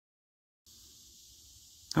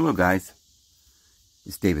Hello guys,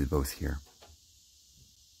 it's David Bose here.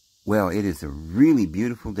 Well, it is a really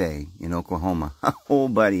beautiful day in Oklahoma. Oh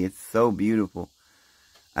buddy, it's so beautiful.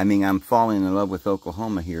 I mean, I'm falling in love with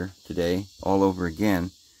Oklahoma here today, all over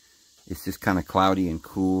again. It's just kind of cloudy and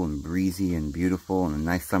cool and breezy and beautiful and a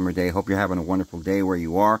nice summer day. Hope you're having a wonderful day where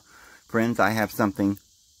you are. Friends, I have something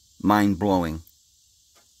mind-blowing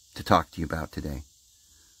to talk to you about today.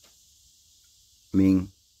 I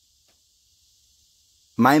mean,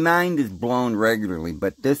 my mind is blown regularly,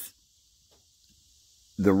 but the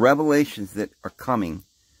revelations that are coming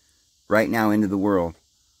right now into the world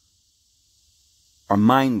are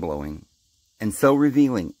mind-blowing and so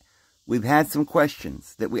revealing. We've had some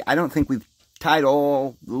questions that I don't think we've tied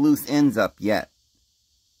all the loose ends up yet.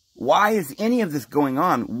 Why is any of this going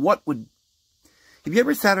on? Have you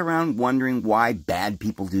ever sat around wondering why bad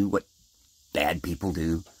people do what bad people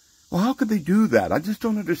do? Well, how could they do that? I just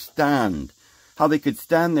don't understand how they could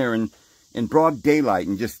stand there in broad daylight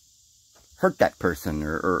and just hurt that person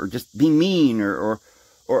or just be mean or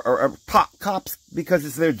pop cops because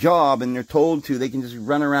it's their job and they're told to. They can just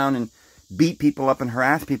run around and beat people up and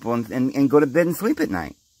harass people and go to bed and sleep at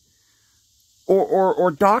night. Or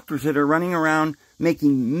doctors that are running around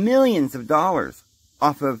making millions of dollars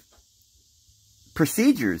off of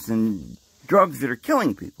procedures and drugs that are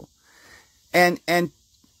killing people. And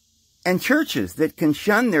churches that can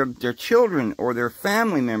shun their children or their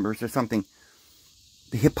family members or something.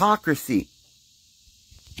 The hypocrisy,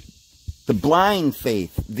 the blind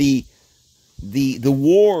faith, the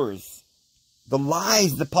wars, the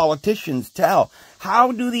lies the politicians tell.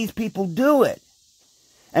 How do these people do it?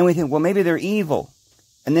 And we think, well, maybe they're evil.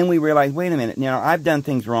 And then we realize, wait a minute, I've done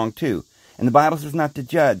things wrong too. And the Bible says not to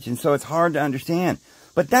judge. And so it's hard to understand.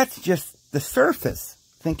 But that's just the surface,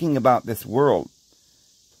 thinking about this world.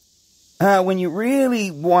 When you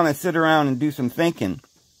really want to sit around and do some thinking,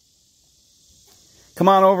 come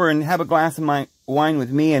on over and have a glass of wine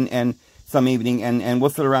with me and some evening, and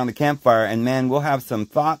we'll sit around the campfire, and man, we'll have some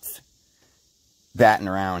thoughts batting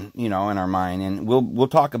around, in our mind, and we'll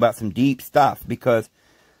talk about some deep stuff, because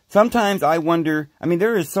sometimes I wonder,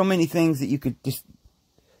 there is so many things that you could just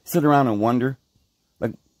sit around and wonder.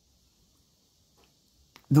 Like,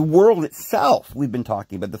 the world itself, we've been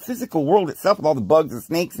talking about, the physical world itself with all the bugs and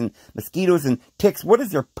snakes and mosquitoes and ticks, what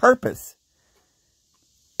is their purpose?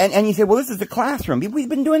 And you say, well, this is the classroom. We've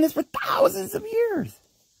been doing this for thousands of years.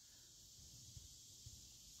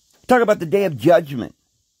 Talk about the day of judgment.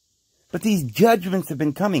 But these judgments have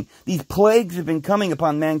been coming. These plagues have been coming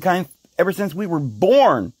upon mankind ever since we were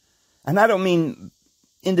born. And I don't mean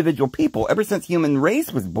individual people. Ever since human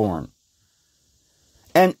race was born.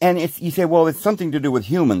 And you say, well, it's something to do with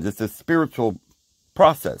humans. It's a spiritual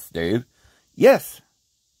process, Dave. Yes,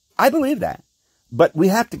 I believe that. But we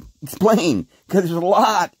have to explain, because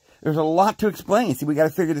there's a lot to explain. See, we got to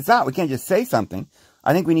figure this out. We can't just say something.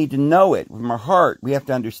 I think we need to know it from our heart. We have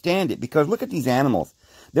to understand it, because look at these animals.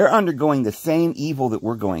 They're undergoing the same evil that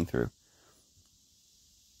we're going through.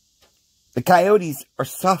 The coyotes are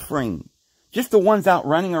suffering. Just the ones out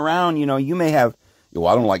running around, you may have, well,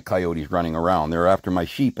 I don't like coyotes running around. They're after my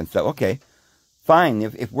sheep and stuff. Okay, fine.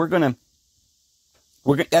 If we're gonna,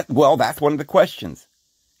 well, that's one of the questions.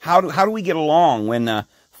 How do we get along when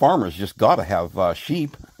farmers just got to have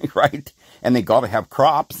sheep, right? And they got to have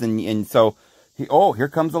crops, and so, here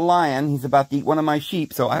comes a lion. He's about to eat one of my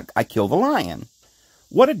sheep, so I kill the lion.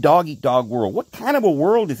 What a dog-eat-dog world. What kind of a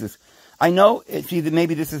world is this? I know, see, that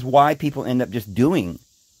maybe this is why people end up just doing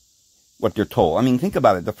what they're told. Think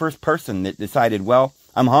about it. The first person that decided, well,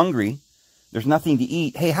 I'm hungry. There's nothing to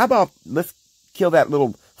eat. Hey, how about let's kill that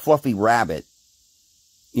little fluffy rabbit?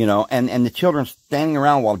 And the children standing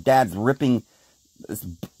around while dad's ripping this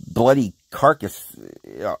bloody carcass,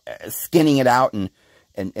 skinning it out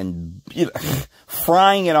and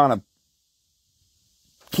frying it on a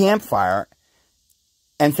campfire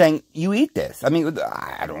and saying, you eat this. I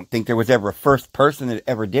don't think there was ever a first person that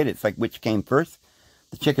ever did it. It's like, which came first,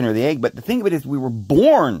 the chicken or the egg? But the thing of it is, we were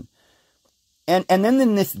born. And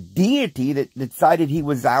then this deity that decided he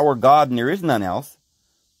was our God and there is none else,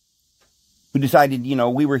 who decided,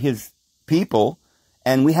 we were his people,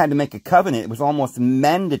 and we had to make a covenant. It was almost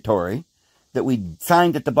mandatory that we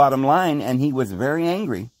signed at the bottom line, and he was very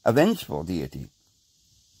angry, a vengeful deity.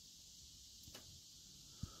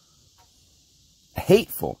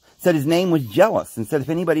 Hateful. Said his name was jealous, and said if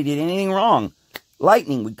anybody did anything wrong,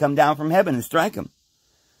 lightning would come down from heaven and strike him.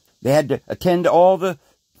 They had to attend to all the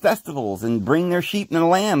festivals and bring their sheep and a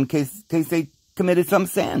lamb in case they committed some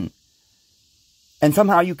sin. And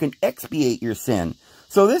somehow you can expiate your sin.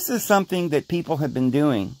 So this is something that people have been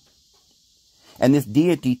doing. And this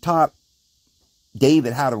deity taught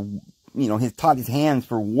David how to, taught his hands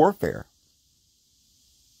for warfare.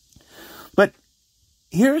 But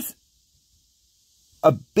here's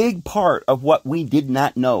a big part of what we did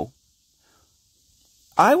not know.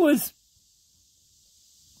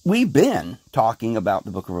 We've been talking about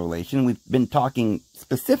the book of Revelation. We've been talking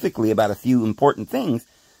specifically about a few important things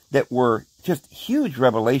that were just huge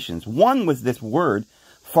revelations. One was this word,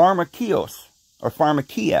 pharmakios, or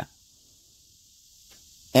pharmakia.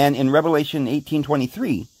 And in Revelation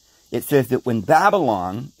 18:23, it says that when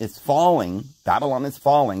Babylon is falling, Babylon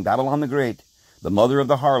the Great, the mother of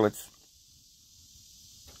the harlots,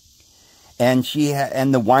 and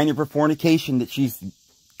and the wine of her fornication that she's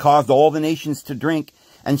caused all the nations to drink,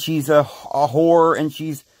 and she's a whore, and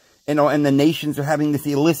she's, and the nations are having this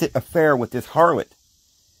illicit affair with this harlot.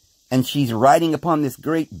 And she's riding upon this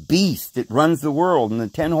great beast that runs the world, and the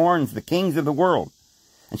 10 horns, the kings of the world.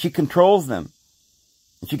 And she controls them.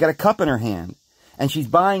 And she got a cup in her hand. And she's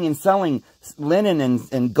buying and selling linen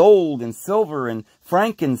and gold and silver and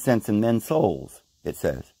frankincense and men's souls, it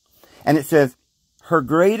says. And it says, her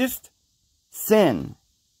greatest sin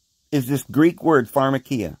is this Greek word,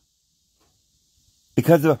 pharmakia.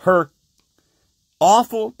 Because of her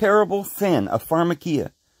awful, terrible sin of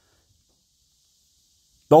pharmakia,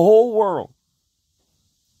 the whole world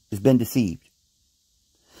has been deceived.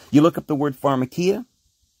 You look up the word pharmakia,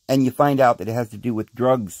 and you find out that it has to do with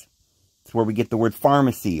drugs. It's where we get the word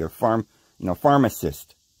pharmacy or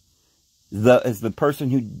pharmacist. Is the person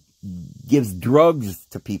who gives drugs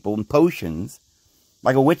to people and potions,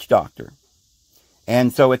 like a witch doctor.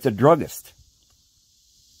 And so it's a druggist.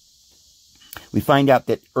 We find out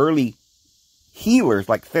that early healers,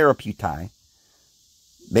 like therapeutai,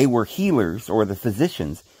 they were healers, or the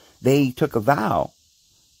physicians. They took a vow.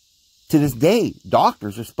 To this day,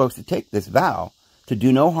 doctors are supposed to take this vow to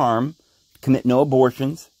do no harm, commit no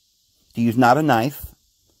abortions, to use not a knife,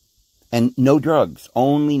 and no drugs,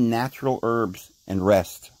 only natural herbs and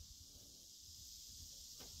rest.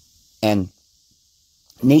 And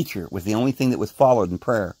nature was the only thing that was followed in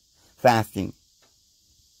prayer, fasting,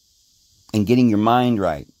 and getting your mind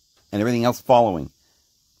right, and everything else following.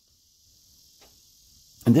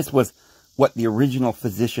 And this was what the original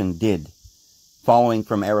physician did, following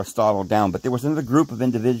from Aristotle down. But there was another group of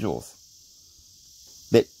individuals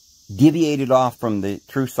that deviated off from the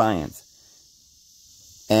true science.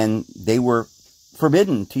 And they were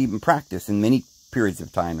forbidden to even practice in many periods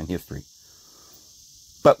of time in history.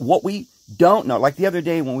 But what we don't know, like the other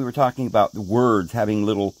day when we were talking about the words having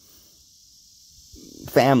little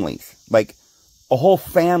families, like a whole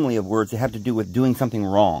family of words that have to do with doing something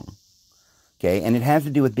wrong. Okay, and it has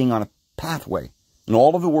to do with being on a pathway. In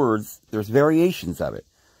all of the words, there's variations of it.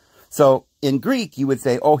 So in Greek, you would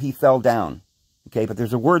say, oh, he fell down. Okay, but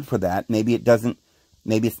there's a word for that. Maybe it doesn't,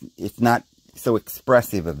 maybe it's not so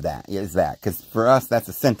expressive of that, is that. Because for us, that's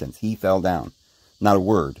a sentence. He fell down. Not a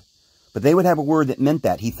word. But they would have a word that meant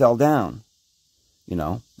that. He fell down.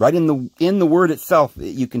 Right in the word itself,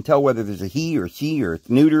 you can tell whether there's a he or she or it's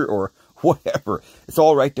neuter or whatever. It's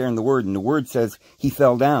all right there in the word. And the word says he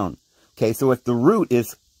fell down. Okay, so if the root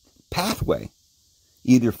is pathway,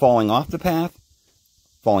 either falling off the path,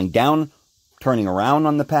 falling down, turning around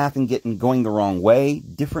on the path and going the wrong way,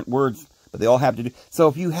 different words, but they all have to do. So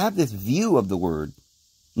if you have this view of the word,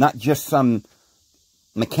 not just some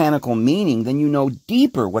mechanical meaning, then you know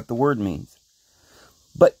deeper what the word means.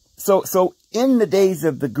 But so in the days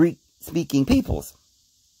of the Greek-speaking peoples,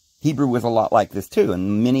 Hebrew was a lot like this too,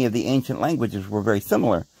 and many of the ancient languages were very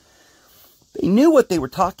similar. They knew what they were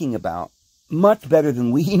talking about much better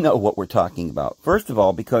than we know what we're talking about. First of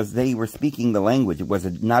all, because they were speaking the language. It was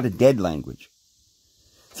not a dead language.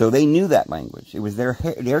 So they knew that language. It was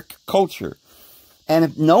their culture. And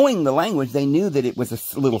if knowing the language, they knew that it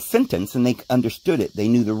was a little sentence and they understood it. They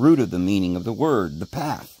knew the root of the meaning of the word, the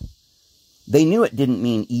path. They knew it didn't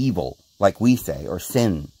mean evil, like we say, or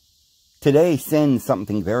sin. Today, sin is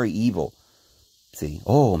something very evil. See,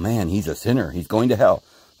 oh man, he's a sinner. He's going to hell.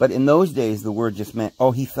 But in those days, the word just meant,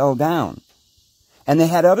 oh, he fell down. And they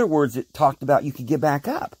had other words that talked about you could get back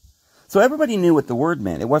up. So everybody knew what the word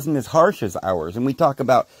meant. It wasn't as harsh as ours. And we talk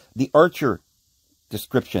about the archer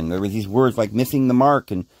description. There was these words like missing the mark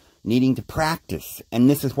and needing to practice. And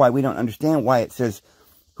this is why we don't understand why it says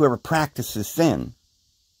whoever practices sin.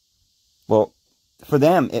 Well, for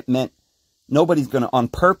them, it meant nobody's going to on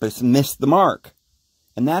purpose miss the mark.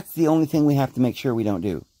 And that's the only thing we have to make sure we don't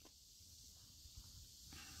do.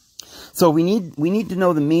 So we need to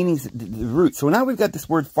know the meanings, the roots. So now we've got this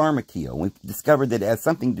word pharmakio. We've discovered that it has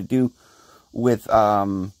something to do with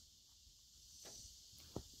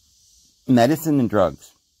medicine and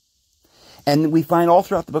drugs. And we find all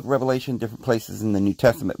throughout the book of Revelation, different places in the New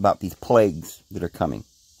Testament about these plagues that are coming.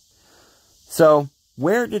 So,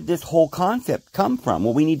 where did this whole concept come from?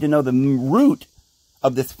 Well, we need to know the root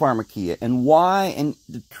of this pharmakia and why and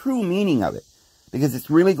the true meaning of it. Because it's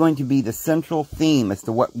really going to be the central theme as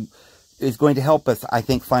to what is going to help us, I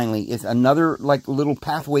think, finally, is another, like, little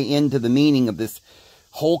pathway into the meaning of this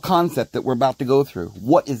whole concept that we're about to go through.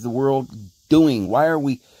 What is the world doing? Why are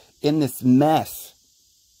we in this mess?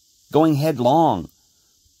 Going headlong.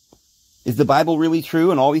 Is the Bible really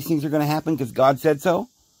true and all these things are going to happen because God said so?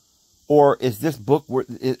 Or is this book,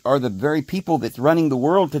 are the very people that's running the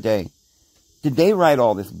world today, did they write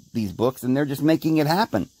all these books and they're just making it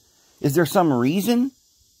happen? Is there some reason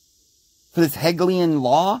for this Hegelian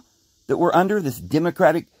law that we're under, this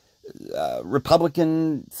democratic,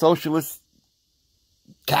 Republican, socialist,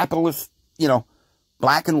 capitalist,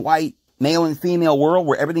 black and white, male and female world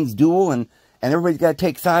where everything's dual and everybody's got to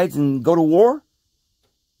take sides and go to war?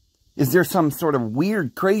 Is there some sort of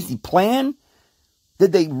weird, crazy plan?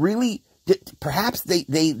 Did they really, perhaps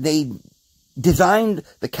they designed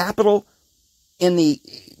the capital in the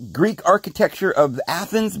Greek architecture of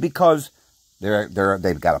Athens because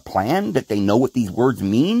they've got a plan, that they know what these words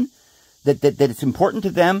mean, that it's important to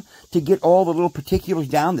them to get all the little particulars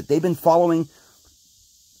down, that they've been following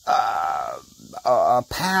a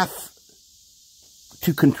path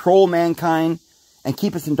to control mankind and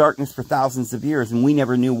keep us in darkness for thousands of years, and we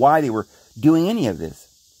never knew why they were doing any of this.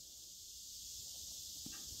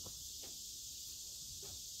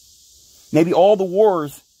 Maybe all the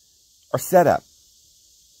wars are set up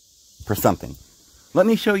for something. Let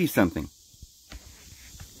me show you something.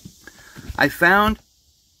 I found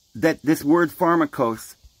that this word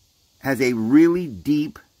pharmakos has a really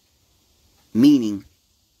deep meaning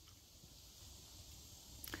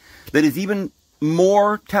that is even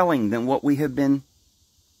more telling than what we have been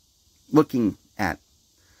looking at.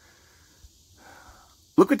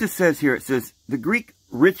 Look what this says here. It says, the Greek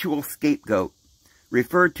ritual scapegoat,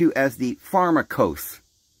 referred to as the pharmakos.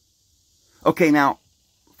 Okay, now,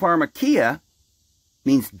 pharmakia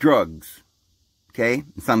means drugs, okay,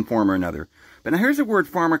 in some form or another. But now here's the word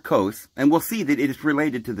pharmakos, and we'll see that it is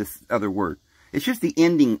related to this other word. It's just the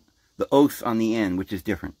ending, the os on the end, which is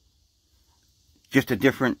different. Just a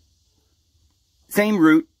different, same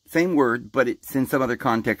root, same word, but it's in some other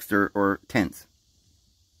context or tense.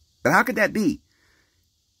 But how could that be?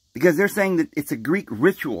 Because they're saying that it's a Greek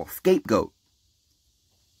ritual scapegoat.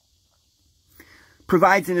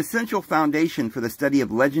 Provides an essential foundation for the study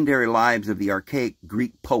of legendary lives of the archaic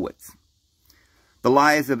Greek poets. The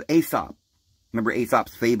lives of Aesop, remember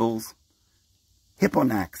Aesop's fables?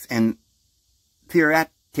 Hipponax and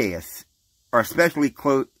Theaetetus are especially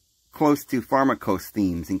close to pharmakos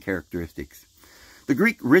themes and characteristics. The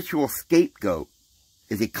Greek ritual scapegoat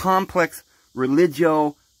is a complex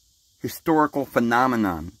religio-historical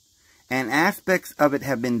phenomenon, and aspects of it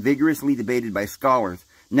have been vigorously debated by scholars.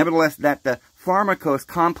 Nevertheless, that the pharmakos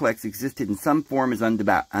complex existed in some form is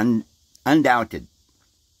undoubted.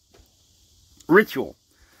 Ritual.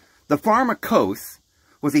 The pharmakos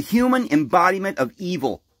was a human embodiment of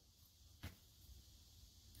evil.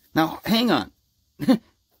 Now, hang on.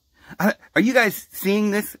 Are you guys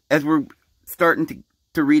seeing this as we're starting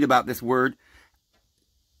to read about this word?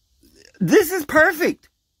 This is perfect.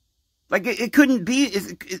 Like, it couldn't be,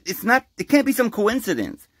 it's not, it can't be some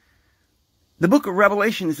coincidence. The book of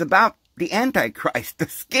Revelation is about the Antichrist, the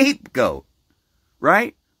scapegoat,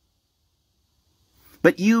 right?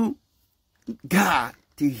 But you got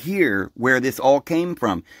to hear where this all came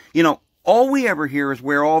from. All we ever hear is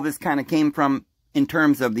where all this kind of came from in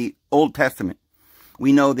terms of the Old Testament.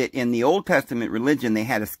 We know that in the Old Testament religion, they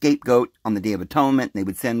had a scapegoat on the Day of Atonement. They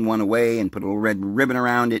would send one away and put a little red ribbon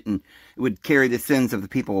around it, and it would carry the sins of the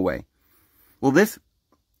people away. Well, this,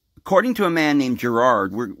 according to a man named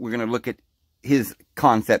Gerard, we're going to look at his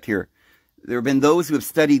concept here. There have been those who have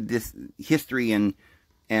studied this history and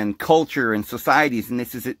culture and societies, and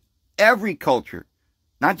this is that every culture,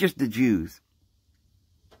 not just the Jews,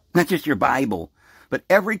 not just your Bible, but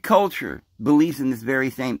every culture believes in this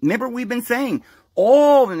very same. Remember, we've been saying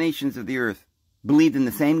all the nations of the earth believed in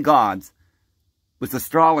the same gods with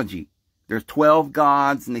astrology. There's 12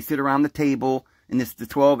 gods, and they sit around the table, and it's the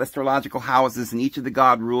 12 astrological houses, and each of the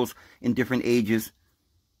god rules in different ages.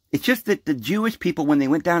 It's just that the Jewish people, when they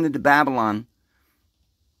went down into Babylon,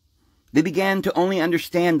 they began to only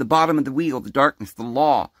understand the bottom of the wheel, the darkness, the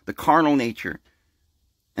law, the carnal nature.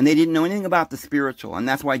 And they didn't know anything about the spiritual. And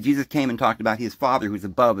that's why Jesus came and talked about his Father who's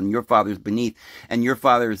above and your Father is beneath. And your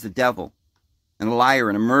father is the devil and a liar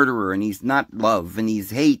and a murderer. And he's not love and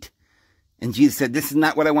he's hate. And Jesus said, this is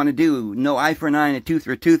not what I want to do. No eye for an eye and a tooth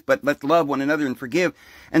for a tooth, but let's love one another and forgive.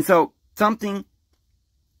 And so something,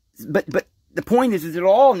 but the point is that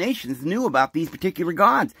all nations knew about these particular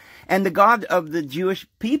gods. And the God of the Jewish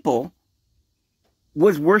people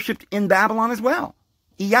was worshipped in Babylon as well.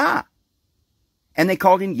 Yah. And they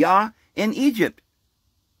called him Yah in Egypt.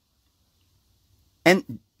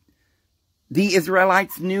 And the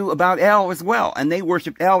Israelites knew about El as well. And they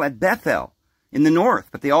worshipped El at Bethel in the north.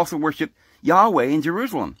 But they also worshipped Yahweh in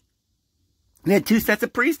Jerusalem. They had two sets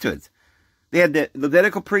of priesthoods. They had the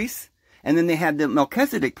Levitical priests, and then they had the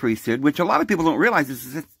Melchizedek priesthood, which a lot of people don't realize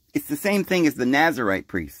it's the same thing as the Nazarite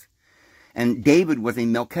priests. And David was a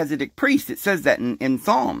Melchizedek priest. It says that in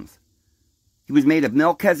Psalms. He was made a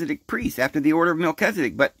Melchizedek priest after the order of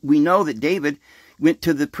Melchizedek. But we know that David went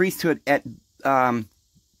to the priesthood at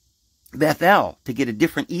Bethel to get a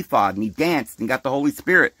different ephod, and he danced and got the Holy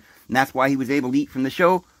Spirit. And that's why he was able to eat from the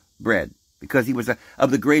showbread, because he was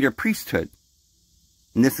of the greater priesthood.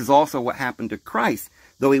 And this is also what happened to Christ.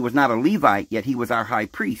 Though he was not a Levite, yet he was our high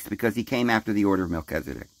priest, because he came after the order of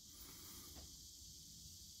Melchizedek.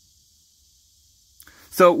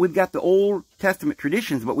 So we've got the Old Testament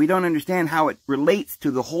traditions, but we don't understand how it relates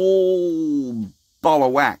to the whole ball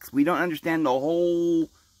of wax. We don't understand the whole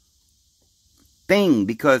thing,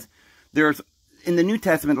 because there's, in the New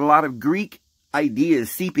Testament, a lot of Greek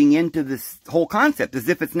ideas seeping into this whole concept, as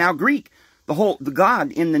if it's now Greek. The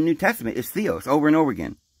God in the New Testament is Theos, over and over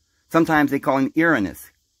again. Sometimes they call him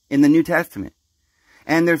Uranus in the New Testament.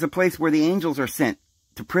 And there's a place where the angels are sent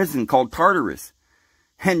to prison called Tartarus.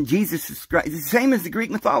 And Jesus describes, it's the same as the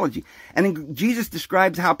Greek mythology. And then Jesus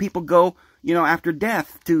describes how people go, after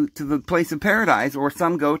death to the place of paradise, or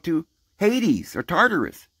some go to Hades or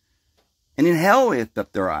Tartarus. And in hell they lift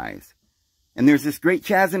up their eyes. And there's this great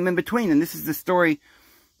chasm in between. And this is the story,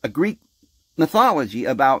 a Greek mythology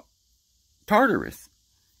about Tartarus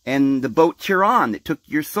and the boat Chiron that took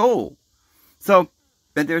your soul. So,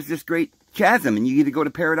 but there's this great chasm, and you either go to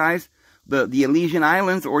paradise, the Elysian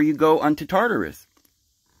Islands, or you go unto Tartarus.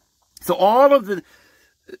 So all of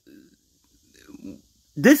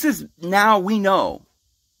this is, now we know.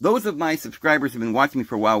 Those of my subscribers have been watching me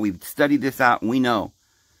for a while. We've studied this out, and we know.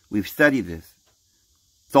 We've studied this.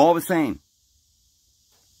 It's all the same.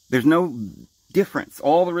 There's no difference.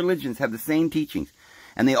 All the religions have the same teachings.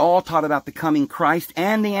 And they all taught about the coming Christ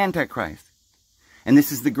and the Antichrist. And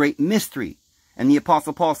this is the great mystery. And the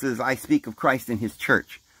Apostle Paul says, I speak of Christ in his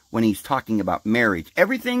church, when he's talking about marriage.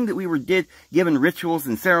 Everything that we were given rituals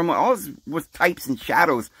and ceremony, all this was types and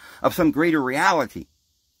shadows of some greater reality.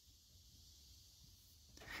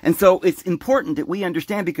 And so it's important that we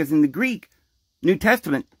understand, because in the Greek New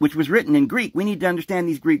Testament, which was written in Greek, we need to understand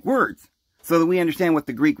these Greek words, so that we understand what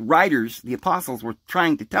the Greek writers, the apostles, were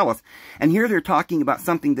trying to tell us. And here they're talking about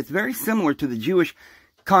something that's very similar to the Jewish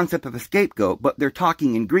concept of a scapegoat, but they're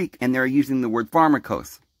talking in Greek, and they're using the word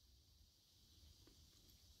pharmakos.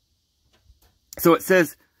 So it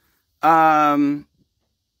says, the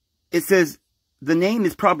name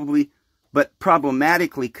is probably, but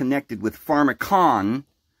problematically connected with pharmakon,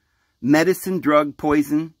 medicine, drug,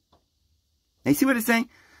 poison. Now you see what it's saying?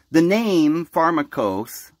 The name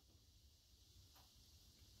pharmakos,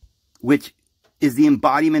 which is the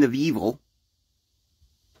embodiment of evil,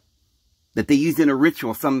 that they used in a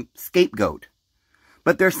ritual, some scapegoat.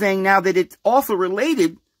 But they're saying now that it's also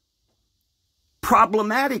related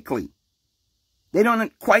problematically. They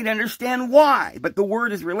don't quite understand why, but the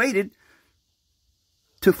word is related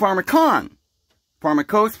to pharmakon.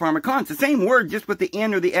 Pharmakos, pharmakon. It's the same word, just with the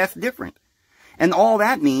N or the S different. And all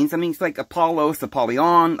that means, it's like Apollos,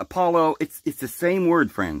 Apollyon, Apollo. It's the same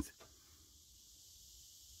word, friends.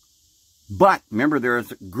 But remember,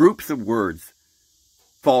 there's groups of words.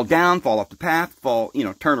 Fall down, fall off the path,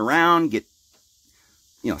 turn around, get,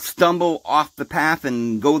 stumble off the path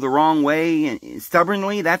and go the wrong way. And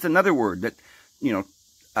stubbornly, that's another word that,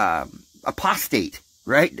 apostate,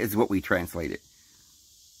 right, is what we translate it.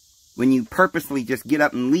 When you purposely just get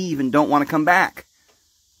up and leave and don't want to come back.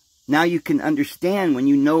 Now you can understand when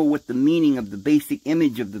you know what the meaning of the basic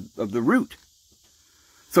image of the root.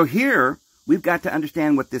 So here, we've got to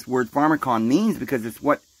understand what this word pharmakon means, because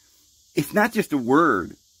it's not just a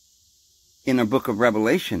word in a book of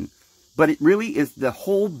Revelation, but it really is the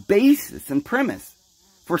whole basis and premise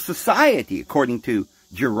for society, according to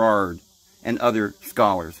Girard and other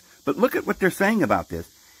scholars. But look at what they're saying about this.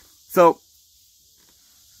 So,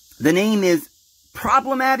 the name is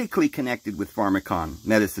problematically connected with pharmakon,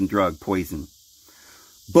 medicine, drug, poison.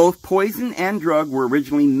 Both poison and drug were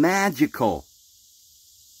originally magical.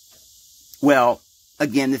 Well,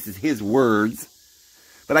 again, this is his words,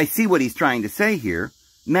 but I see what he's trying to say here.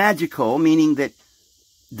 magical, meaning that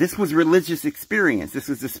this was religious experience. This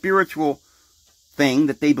was a spiritual thing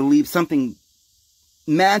that they believed something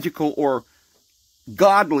magical or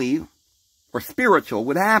godly or spiritual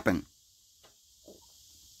would happen.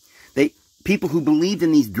 People who believed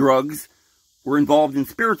in these drugs were involved in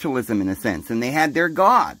spiritualism in a sense, and they had their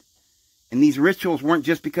god. And these rituals weren't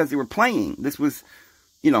just because they were playing. This was,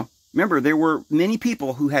 you know, remember, there were many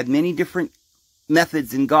people who had many different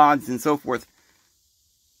methods and gods and so forth,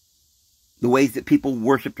 the ways that people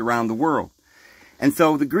worshipped around the world. And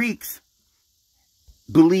so the Greeks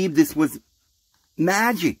believed this was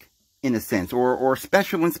magic in a sense, or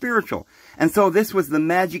special and spiritual. And so this was the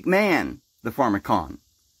magic man, the Pharmakon.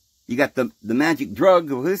 You got the magic drug.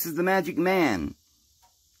 Well, this is the magic man.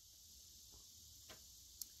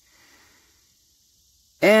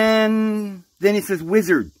 And then it says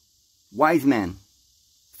wizard, wise man.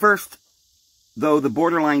 First, though the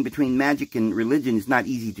borderline between magic and religion is not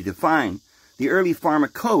easy to define, the early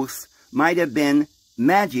Pharmakos might have been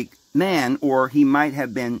magic man, or he might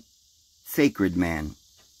have been sacred man.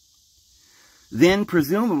 Then,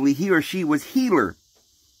 presumably, he or she was healer,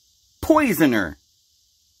 poisoner.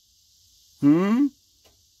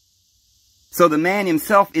 So the man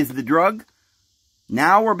himself is the drug?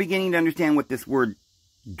 Now we're beginning to understand what this word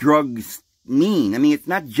drugs mean. I mean, it's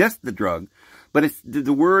not just the drug, but it's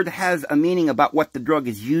the word has a meaning about what the drug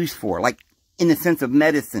is used for, like in the sense of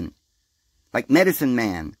medicine, like medicine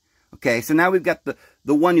man. Okay, so now we've got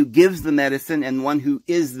the one who gives the medicine and one who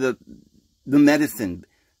is the medicine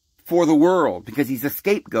for the world, because he's a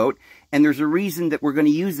scapegoat, and there's a reason that we're going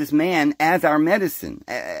to use this man as our medicine.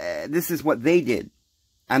 This is what they did.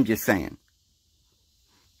 I'm just saying.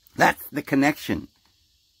 That's the connection.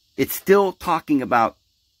 It's still talking about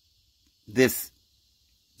this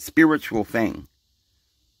spiritual thing.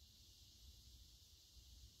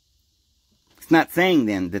 It's not saying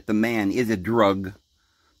then that the man is a drug,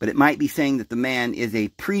 but it might be saying that the man is a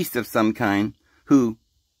priest of some kind who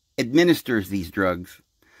administers these drugs.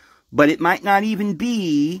 But it might not even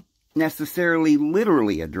be necessarily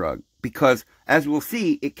literally a drug, because, as we'll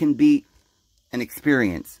see, it can be an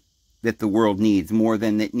experience that the world needs more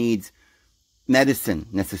than it needs medicine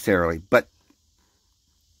necessarily. But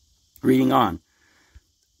reading on,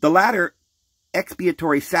 the latter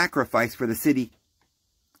expiatory sacrifice for the city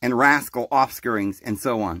and rascal offscourings and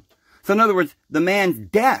so on. So in other words, the man's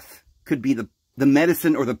death could be the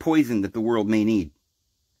medicine or the poison that the world may need.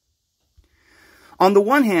 On the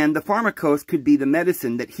one hand, the Pharmakos could be the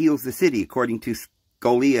medicine that heals the city, according to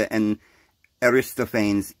Scholia and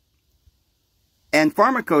Aristophanes. And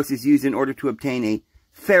Pharmakos is used in order to obtain a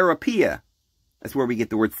therapia. That's where we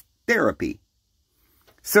get the word therapy.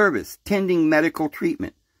 Service, tending medical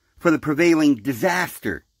treatment for the prevailing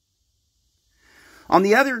disaster. On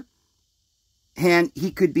the other hand,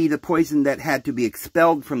 he could be the poison that had to be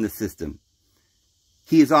expelled from the system.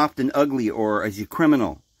 He is often ugly or as a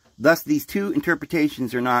criminal. Thus, these two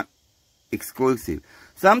interpretations are not exclusive.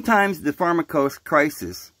 Sometimes the Pharmakos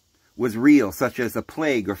crisis was real, such as a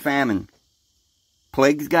plague or famine.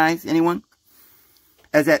 Plagues, guys? Anyone?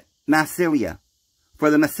 As at Massilia.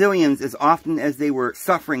 For the Massilians, as often as they were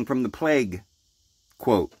suffering from the plague,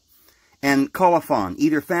 quote, and colophon,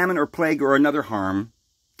 either famine or plague or another harm,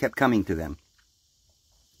 kept coming to them.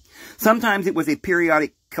 Sometimes it was a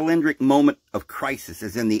periodic calendric moment of crisis,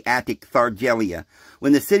 as in the Attic Thargelia,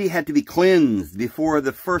 when the city had to be cleansed before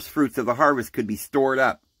the first fruits of the harvest could be stored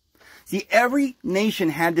up. See, every nation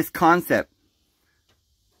had this concept.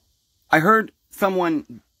 I heard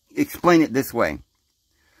someone explain it this way.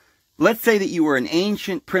 Let's say that you were an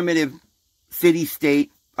ancient, primitive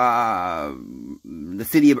city-state, the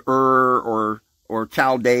city of Ur or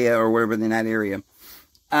Chaldea or whatever in that area,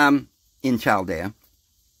 in Chaldea.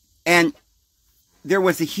 And there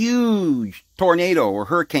was a huge tornado or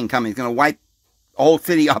hurricane coming. It's going to wipe a whole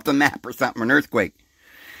city off the map or something, an earthquake.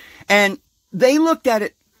 And they looked at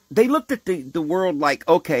it, they looked at the world like,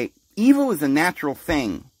 okay, evil is a natural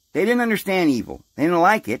thing. They didn't understand evil. They didn't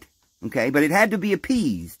like it, okay, but it had to be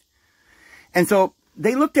appeased. And so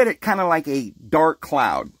they looked at it kind of like a dark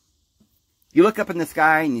cloud. You look up in the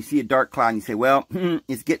sky and you see a dark cloud and you say, well,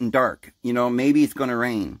 it's getting dark. You know, maybe it's going to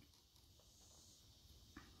rain.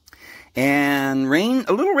 And rain,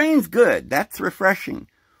 a little rain's good. That's refreshing.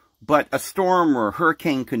 But a storm or a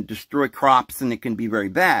hurricane can destroy crops and it can be very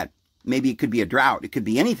bad. Maybe it could be a drought. It could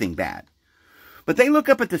be anything bad. But they look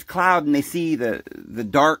up at this cloud and they see the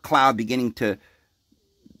dark cloud beginning to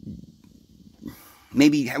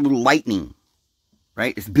maybe have a little lightning,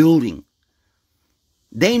 right? It's building.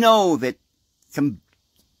 They know that some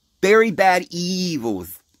very bad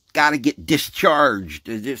evil's got to get discharged.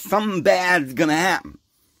 Something bad's going to happen.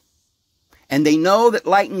 And they know that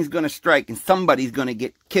lightning's going to strike and somebody's going to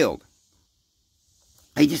get killed.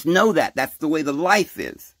 They just know that. That's the way the life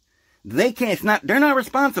is. They can't, they're not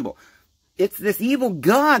responsible. It's this evil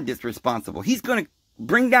God that's responsible. He's going to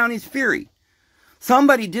bring down his fury.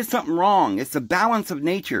 Somebody did something wrong. It's a balance of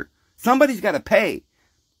nature. Somebody's got to pay.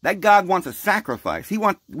 That God wants a sacrifice.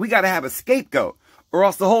 We got to have a scapegoat, or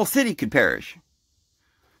else the whole city could perish.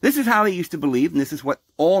 This is how they used to believe, and this is what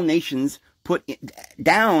all nations put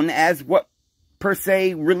down as what, per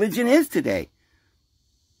se, religion is today.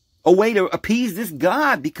 A way to appease this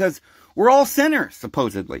God, because we're all sinners,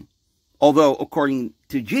 supposedly. Although, according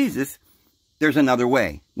to Jesus, there's another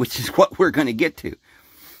way, which is what we're going to get to.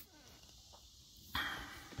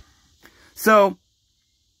 So,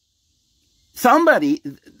 the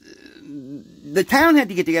town had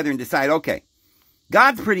to get together and decide, okay,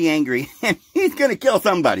 God's pretty angry, and he's going to kill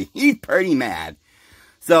somebody. He's pretty mad.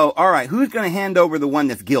 So, all right, who's going to hand over the one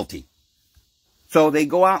that's guilty? So they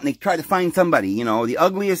go out and they try to find somebody, you know, the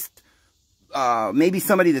ugliest, maybe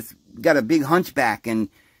somebody that's got a big hunchback, and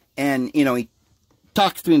you know, he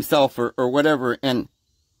talks to himself or whatever, and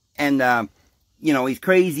you know, he's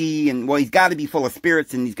crazy, and, well, he's got to be full of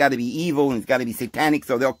spirits, and he's got to be evil, and he's got to be satanic,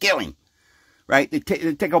 so they'll kill him, right? They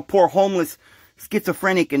take a poor homeless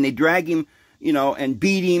schizophrenic, and they drag him, you know, and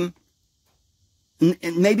beat him,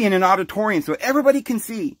 and maybe in an auditorium, so everybody can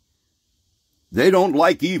see. They don't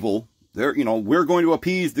like evil. They're, you know, we're going to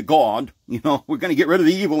appease the God. You know, we're going to get rid of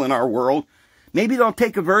the evil in our world. Maybe they'll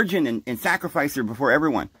take a virgin and sacrifice her before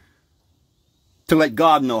everyone, to let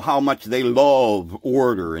God know how much they love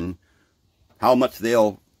order, and how much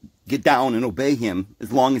they'll get down and obey him,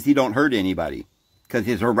 as long as he don't hurt anybody, because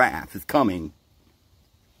his wrath is coming.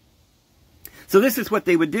 So this is what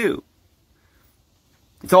they would do.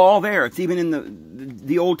 It's all there. It's even in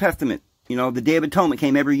the Old Testament. You know, the Day of Atonement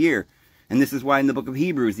came every year. And this is why in the book of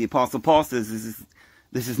Hebrews, the Apostle Paul says,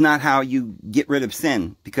 this is not how you get rid of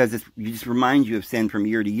sin, because it just reminds you of sin from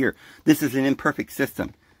year to year. This is an imperfect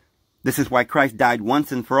system. This is why Christ died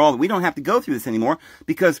once and for all. We don't have to go through this anymore,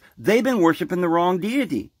 because they've been worshiping the wrong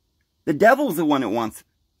deity. The devil's the one that wants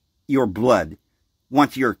your blood,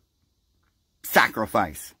 wants your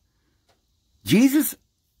sacrifice. Jesus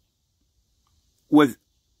was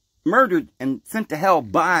murdered and sent to hell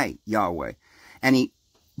by Yahweh, and he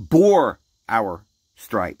bore our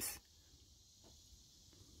stripes.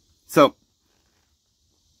 So,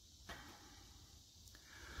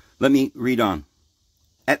 let me read on.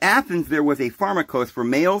 At Athens, there was a pharmakos for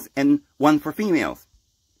males and one for females.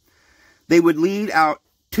 They would lead out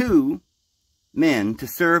 2 men to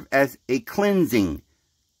serve as a cleansing.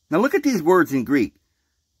 Now look at these words in Greek.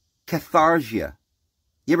 Catharsia.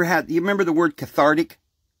 You remember the word cathartic?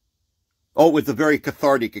 Oh, it was a very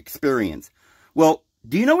cathartic experience. Well,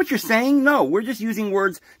 do you know what you're saying? No, we're just using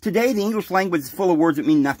words. Today, the English language is full of words that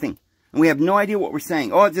mean nothing. And we have no idea what we're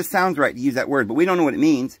saying. Oh, it just sounds right to use that word, but we don't know what it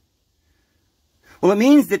means. Well, it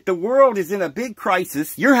means that the world is in a big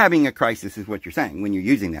crisis. You're having a crisis is what you're saying when you're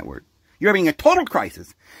using that word. You're having a total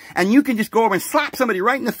crisis. And you can just go over and slap somebody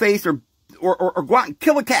right in the face, or go out and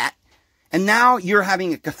kill a cat. And now you're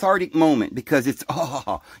having a cathartic moment, because it's,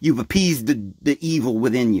 oh, you've appeased the evil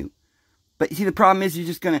within you. But you see, the problem is you're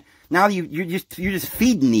just going to, now you're just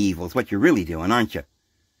feeding the evil is what you're really doing, aren't you?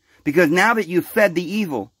 Because now that you've fed the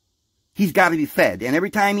evil, he's got to be fed. And every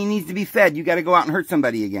time he needs to be fed, you got to go out and hurt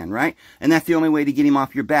somebody again, right? And that's the only way to get him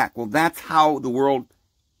off your back. Well, that's how the world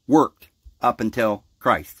worked up until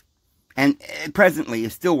Christ. And presently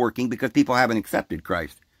is still working, because people haven't accepted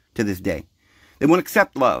Christ to this day. They won't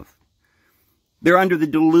accept love. They're under the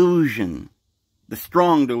delusion, the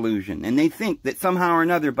strong delusion. And they think that somehow or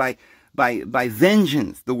another by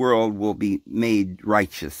vengeance, the world will be made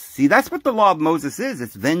righteous. See, that's what the law of Moses is.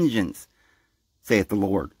 It's vengeance, saith the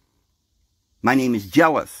Lord. My name is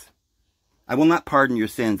jealous. I will not pardon your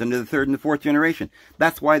sins under the 3rd and the 4th generation.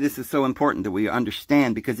 That's why this is so important that we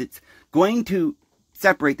understand, because it's going to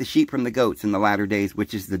separate the sheep from the goats in the latter days,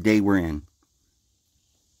 which is the day we're in.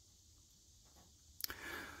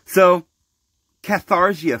 So,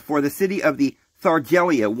 Catharsia for the city of the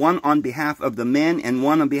Thargelia, one on behalf of the men and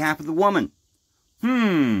one on behalf of the woman.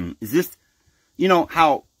 Is this, you know,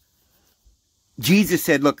 how Jesus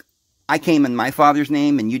said, look, I came in my Father's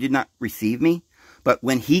name and you did not receive me. But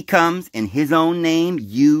when he comes in his own name,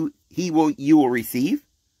 you will receive.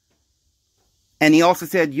 And he also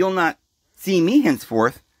said, you'll not see me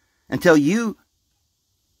henceforth until you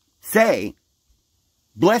say,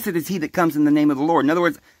 blessed is he that comes in the name of the Lord. In other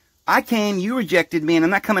words, I came, you rejected me, and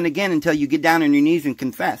I'm not coming again until you get down on your knees and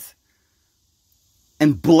confess.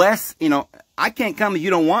 And bless, you know, I can't come if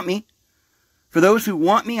you don't want me. For those who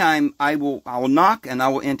want me, I will knock and I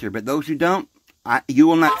will enter. But those who don't, you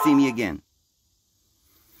will not see me again.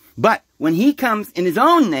 But when he comes in his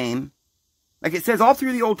own name, like it says all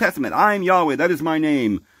through the Old Testament, I am Yahweh, that is my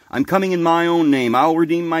name. I'm coming in my own name. I'll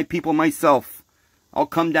redeem my people myself. I'll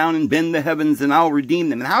come down and bend the heavens and I'll redeem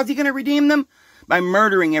them. And how's he going to redeem them? By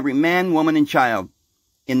murdering every man, woman, and child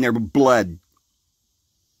in their blood.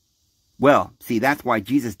 Well, see, that's why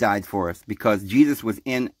Jesus died for us. Because Jesus was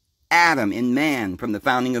in Adam, in man, from the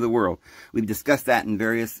founding of the world. We've discussed that in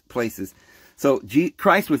various places. So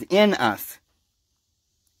Christ was in us.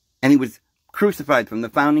 And he was crucified from the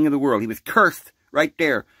founding of the world. He was cursed right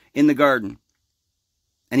there in the garden.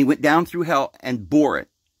 And he went down through hell and bore it.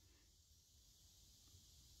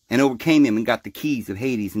 And overcame him and got the keys of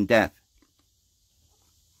Hades and death.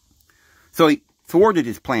 So he thwarted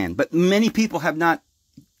his plan. But many people have not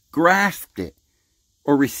grasped it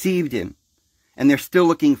or received him. And they're still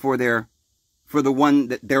looking for the one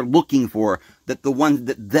that they're looking for. That the one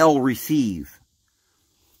that they'll receive.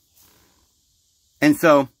 And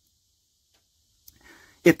so,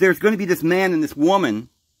 if there's going to be this man and this woman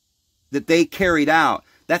that they carried out,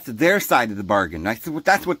 that's their side of the bargain. That's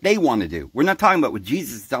what they want to do. We're not talking about what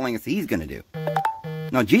Jesus is telling us he's going to do.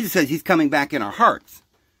 No, Jesus says he's coming back in our hearts.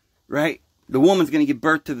 Right? The woman's going to give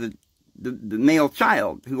birth to the male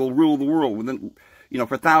child who will rule the world within, for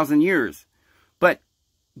 1,000 years.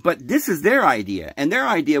 But this is their idea. And their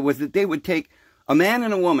idea was that they would take a man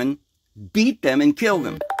and a woman, beat them, and kill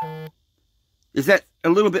them. Is that a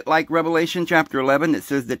little bit like Revelation chapter 11 that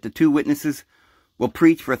says that the two witnesses will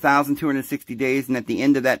preach for 1,260 days, and at the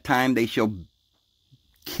end of that time they shall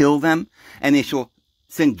kill them, and they shall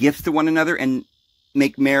send gifts to one another and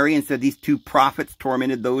make merry, and said these two prophets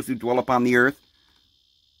tormented those who dwell upon the earth?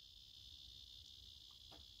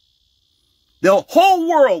 The whole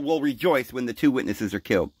world will rejoice when the two witnesses are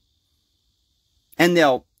killed. And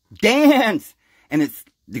they'll dance, and it's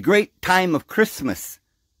the great time of Christmas.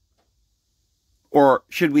 Or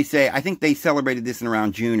should we say, I think they celebrated this in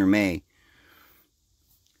around June or May.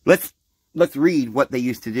 Let's read what they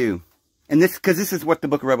used to do. And because this is what the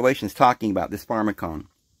book of Revelation is talking about, this PHARMAKON.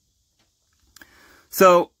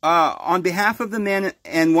 So, on behalf of the men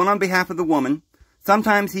and one on behalf of the woman,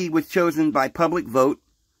 sometimes he was chosen by public vote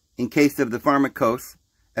in case of the pharmakos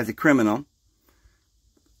as a criminal.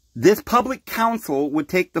 This public council would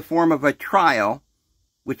take the form of a trial,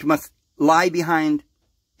 which must lie behind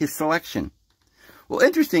his selection. Well,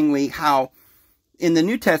 interestingly, how in the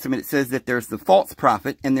New Testament it says that there's the false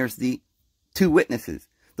prophet and there's the two witnesses.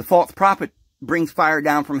 The false prophet brings fire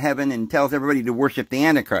down from heaven and tells everybody to worship the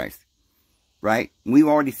Antichrist. Right? We've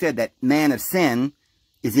already said that man of sin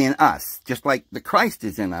is in us, just like the Christ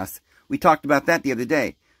is in us. We talked about that the other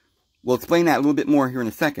day. We'll explain that a little bit more here in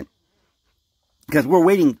a second. Because we're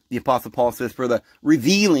waiting, the Apostle Paul says, for the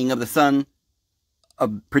revealing of the son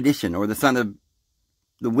of perdition, or the son of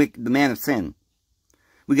the man of sin.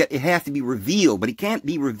 It has to be revealed, but it can't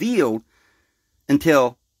be revealed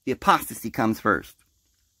until the apostasy comes first.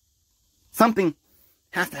 Something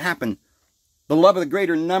has to happen. The love of the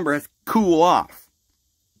greater number has to cool off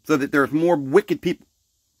so that there's more wicked people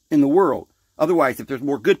in the world. Otherwise, if there's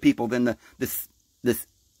more good people, then this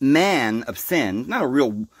man of sin,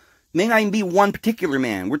 may not even be one particular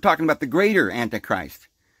man. We're talking about the greater Antichrist,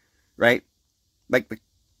 right? Like the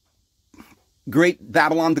great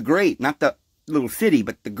Babylon the Great, not the little city,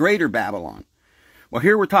 but the greater Babylon. Well,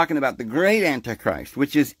 here we're talking about the great Antichrist,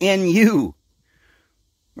 which is in you,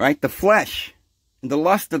 right? The flesh, and the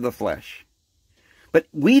lust of the flesh. But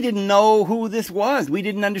we didn't know who this was. We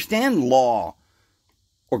didn't understand law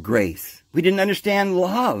or grace. We didn't understand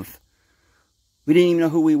love. We didn't even know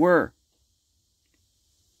who we were.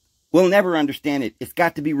 We'll never understand it. It's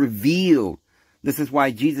got to be revealed. This is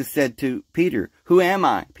why Jesus said to Peter, "Who am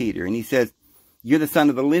I, Peter?" And he says, "You're the Son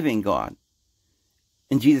of the living God."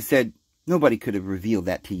 And Jesus said, "Nobody could have revealed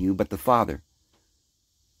that to you but the Father."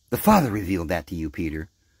 The Father revealed that to you, Peter.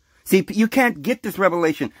 See, you can't get this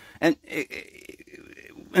revelation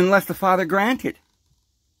unless the Father grant it.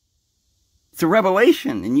 It's a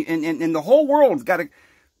revelation, and the whole world's got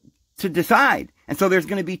to decide. And so there's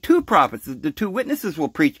going to be two prophets. The two witnesses will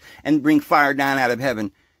preach and bring fire down out of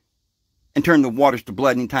heaven and turn the waters to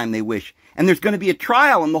blood anytime they wish. And there's going to be a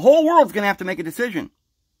trial, and the whole world's going to have to make a decision.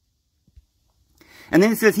 And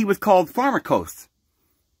then it says he was called Pharmakos.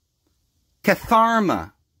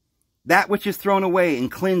 Katharma, that which is thrown away in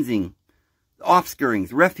cleansing,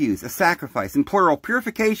 offscourings, refuse, a sacrifice, in plural,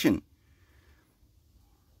 purification.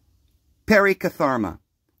 Perikatharma,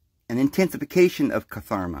 an intensification of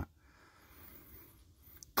katharma.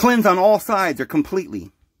 Cleanse on all sides or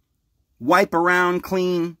completely. Wipe around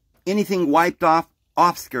clean, anything wiped off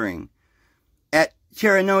offscouring. At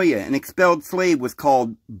Chernobyl, an expelled slave was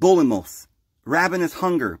called bulimos, ravenous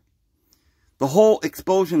hunger. The whole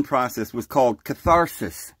expulsion process was called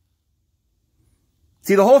catharsis.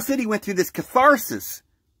 See, the whole city went through this catharsis.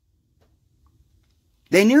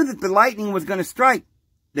 They knew that the lightning was going to strike.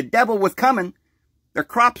 The devil was coming. Their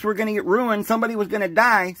crops were going to get ruined. Somebody was going to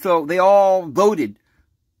die. So they all voted.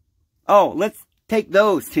 Oh, let's take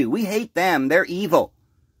those two. We hate them. They're evil.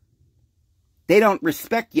 They don't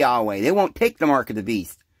respect Yahweh. They won't take the mark of the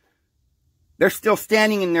beast. They're still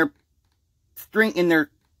standing in their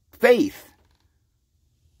faith.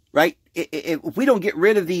 Right? If we don't get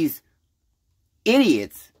rid of these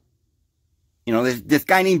idiots, you know, there's this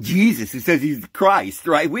guy named Jesus who says he's Christ,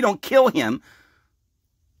 right? If we don't kill him,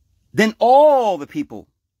 then all the people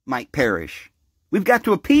might perish. We've got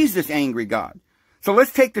to appease this angry God. So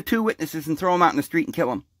let's take the two witnesses and throw them out in the street and kill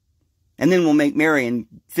them. And then we'll make merry and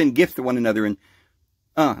send gifts to one another in,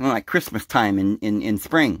 like Christmas time in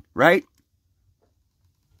spring, right?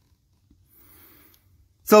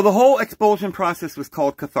 So the whole expulsion process was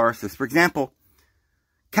called catharsis. For example,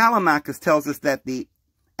 Callimachus tells us that the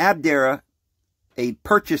Abdera, a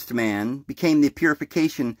purchased man, became the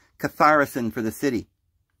purification catharison for the city.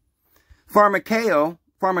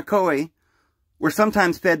 Pharmakoi were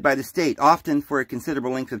sometimes fed by the state, often for a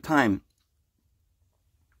considerable length of time.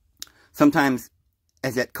 Sometimes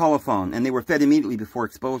as at colophon, and they were fed immediately before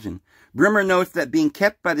expulsion. Brimmer notes that being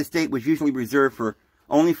kept by the state was usually reserved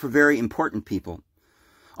only for very important people.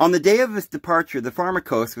 On the day of his departure, the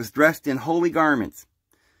pharmakos was dressed in holy garments,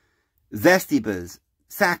 vestibas,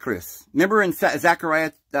 sacris. Remember in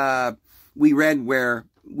Zechariah we read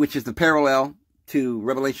which is the parallel to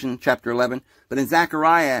Revelation chapter 11, but in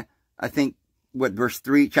Zechariah, I think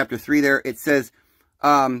chapter 3 there, it says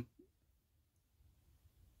that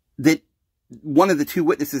one of the two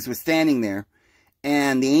witnesses was standing there,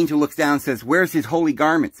 and the angel looks down and says, "Where's his holy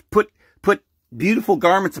garments? Put beautiful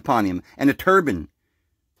garments upon him and a turban.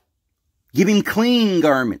 Give him clean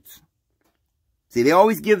garments." See, they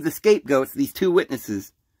always give the scapegoats, these two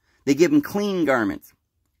witnesses, they give them clean garments.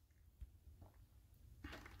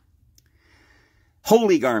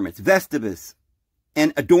 Holy garments, vestibus,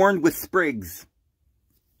 and adorned with sprigs.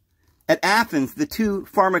 At Athens, the two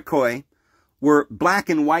pharmakoi were black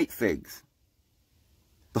and white figs.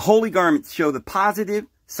 The holy garments show the positive,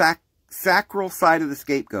 sacral side of the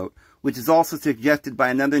scapegoat, which is also suggested by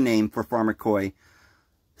another name for pharmakoi,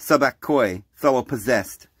 sabakoi, fellow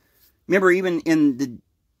possessed. Remember, even in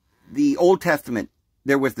the Old Testament,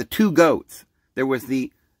 there was the two goats. There was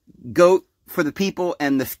the goat for the people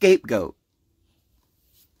and the scapegoat.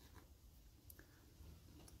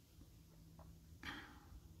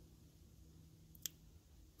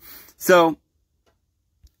 So,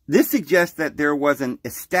 this suggests that there was an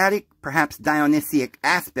ecstatic, perhaps Dionysiac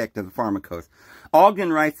aspect of the pharmakos.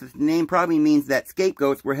 Ogden writes that the name probably means that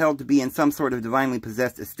scapegoats were held to be in some sort of divinely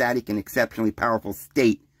possessed, ecstatic, and exceptionally powerful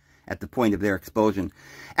state at the point of their expulsion.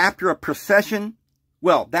 After a procession,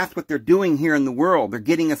 well, that's what they're doing here in the world. They're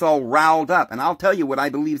getting us all riled up. And I'll tell you what I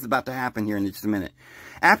believe is about to happen here in just a minute.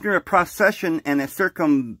 After a procession and a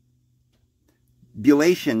circumambulation,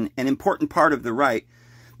 an important part of the rite,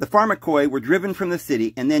 the pharmakoi were driven from the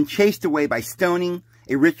city and then chased away by stoning,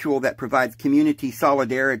 a ritual that provides community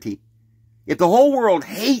solidarity. If the whole world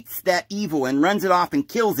hates that evil and runs it off and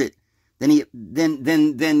kills it, then you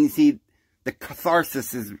see the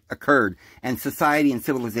catharsis has occurred and society and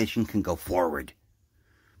civilization can go forward.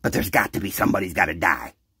 But there's got to be somebody's got to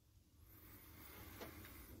die.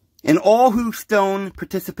 And all who stone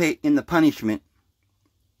participate in the punishment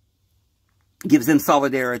gives them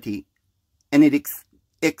solidarity, and it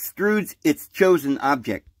extrudes its chosen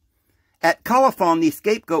object. At Colophon, the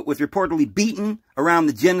scapegoat was reportedly beaten around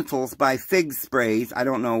the genitals by fig sprays. I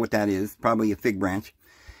don't know what that is. Probably a fig branch.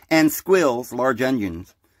 And squills, large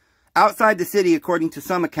onions. Outside the city, according to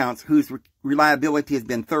some accounts, whose reliability has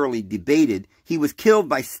been thoroughly debated, he was killed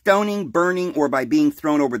by stoning, burning, or by being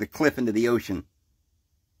thrown over the cliff into the ocean.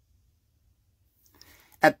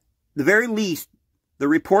 At the very least, the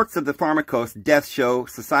reports of the pharmakos' death show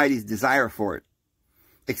society's desire for it.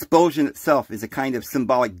 Expulsion itself is a kind of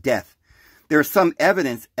symbolic death. There is some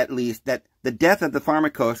evidence, at least, that the death of the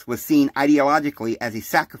pharmakos was seen ideologically as a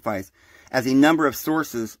sacrifice, as a number of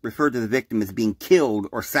sources refer to the victim as being killed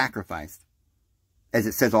or sacrificed, as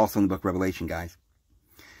it says also in the book of Revelation, guys.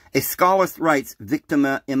 A scholist writes,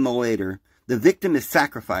 victima immolator, the victim is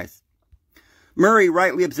sacrificed. Murray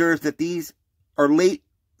rightly observes that these are late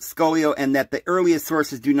scolio and that the earliest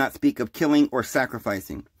sources do not speak of killing or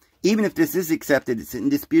sacrificing. Even if this is accepted, it's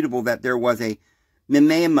indisputable that there was a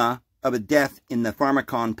mimema of a death in the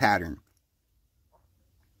Pharmakon pattern.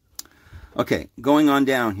 Okay, going on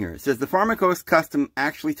down here. It says the Pharmakos custom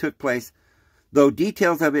actually took place, though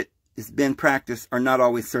details of it has been practiced are not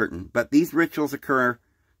always certain. But these rituals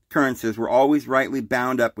occurrences were always rightly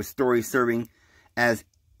bound up with stories serving as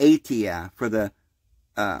atia for the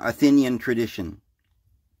Athenian tradition.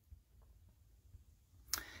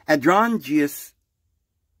 Androgeus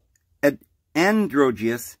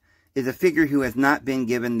is a figure who has not been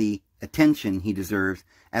given the attention he deserves,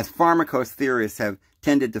 as Pharmakos theorists have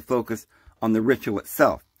tended to focus on the ritual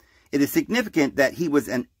itself. It is significant that he was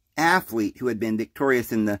an athlete who had been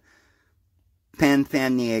victorious in the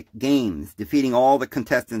Panthenic Games, defeating all the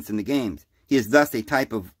contestants in the games. He is thus a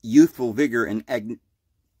type of youthful vigor and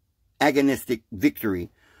agonistic victory,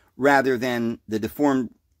 rather than the deformed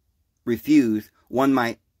refuse one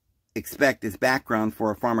might expect as background for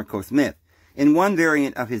a Pharmakos myth. In one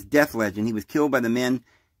variant of his death legend, he was killed by the men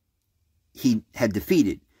he had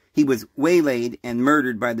defeated. He was waylaid and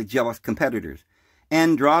murdered by the jealous competitors.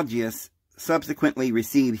 Androgeus subsequently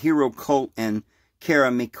received hero cult and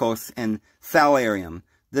Keramikos and Salarium.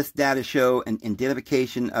 This data show an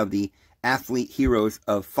identification of the athlete heroes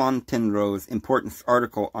of Fonteno's important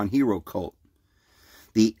article on hero cult.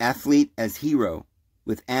 The athlete as hero,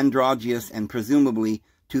 with Androgeus, and presumably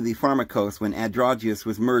to the Pharmakos. When Androgeus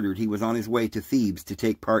was murdered, he was on his way to Thebes to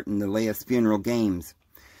take part in the Laius funeral games.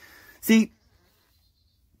 See,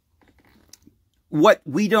 what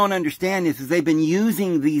we don't understand is they've been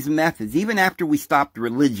using these methods, even after we stopped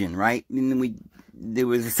religion, right? And there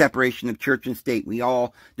was a separation of church and state. We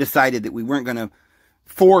all decided that we weren't going to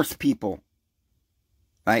force people,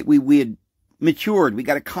 right? We had matured. We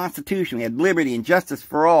got a constitution. We had liberty and justice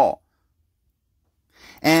for all.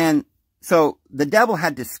 And so the devil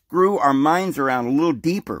had to screw our minds around a little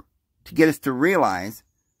deeper to get us to realize,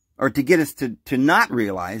 or to get us to not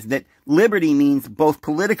realize, that liberty means both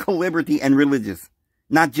political liberty and religious,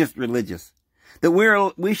 not just religious. That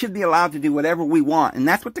we should be allowed to do whatever we want. And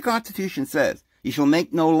that's what the Constitution says. You shall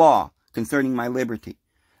make no law concerning my liberty.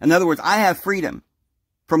 In other words, I have freedom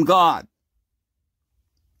from God.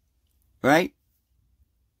 Right?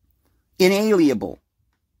 Inalienable.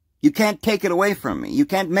 You can't take it away from me. You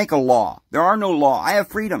can't make a law. There are no law. I have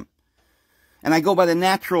freedom. And I go by the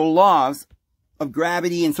natural laws of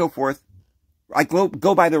gravity and so forth. I go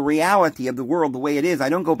by the reality of the world the way it is. I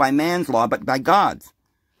don't go by man's law, but by God's.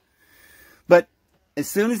 But as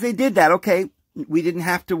soon as they did that, okay, we didn't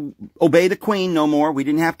have to obey the Queen no more. We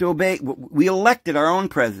didn't have to obey. We elected our own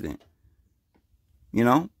president. You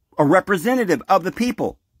know, a representative of the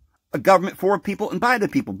people. A government for people and by the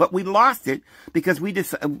people. But we lost it because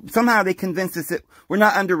somehow they convinced us that we're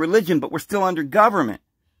not under religion, but we're still under government.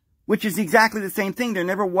 Which is exactly the same thing. There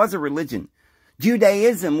never was a religion.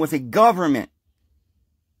 Judaism was a government.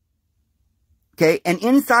 Okay? And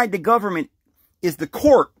inside the government is the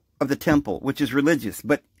court of the temple, which is religious.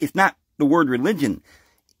 But it's not the word religion.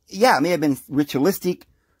 Yeah, it may have been ritualistic.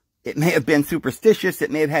 It may have been superstitious.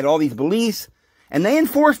 It may have had all these beliefs. And they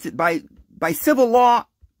enforced it by civil law,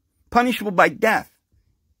 punishable by death.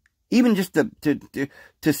 Even just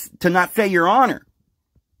to not say your honor.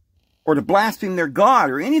 Or to blaspheme their God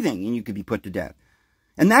or anything, and you could be put to death.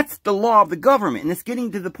 And that's the law of the government. And it's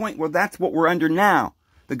getting to the point where that's what we're under now.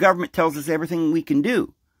 The government tells us everything we can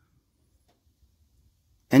do.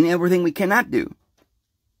 And everything we cannot do.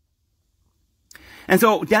 And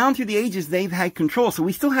so down through the ages, they've had control. So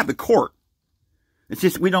we still have the court. It's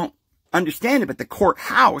just we don't understand it, but the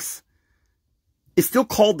courthouse is still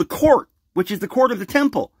called the court, which is the court of the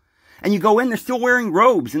temple. And you go in, they're still wearing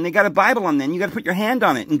robes, and they got a Bible on them. You got to put your hand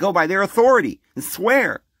on it and go by their authority and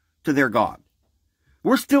swear to their God.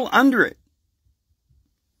 We're still under it.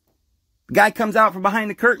 The guy comes out from behind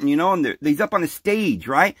the curtain, you know, and he's up on a stage,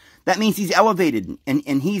 right? That means he's elevated,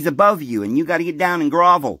 and he's above you, and you got to get down and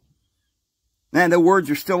grovel. And the words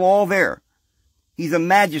are still all there. He's a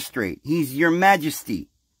magistrate. He's your majesty.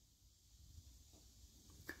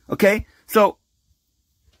 Okay? So,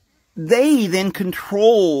 they then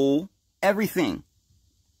control everything.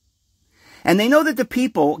 And they know that the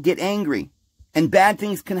people get angry and bad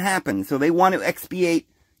things can happen. So they want to expiate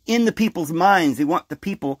in the people's minds. They want the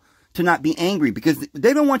people to not be angry because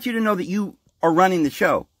they don't want you to know that you are running the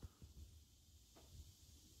show.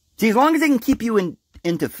 See, as long as they can keep you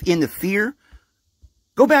into fear,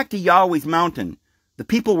 go back to Yahweh's mountain. The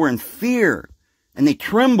people were in fear and they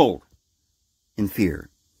trembled in fear.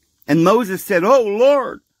 And Moses said, "Oh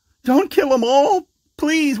Lord, don't kill them all.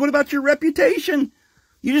 Please, what about your reputation?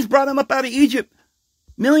 You just brought them up out of Egypt.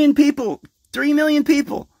 1 million people, 3 million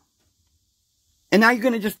people. And now you're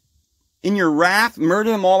going to just in your wrath,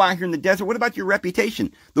 murder them all out here in the desert? What about your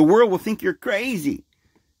reputation? The world will think you're crazy.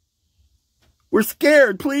 We're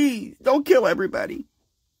scared, please. Don't kill everybody.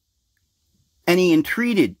 And he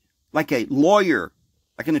entreated like a lawyer,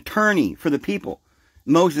 like an attorney for the people.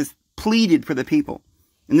 Moses pleaded for the people.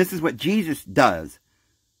 And this is what Jesus does.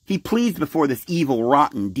 He pleads before this evil,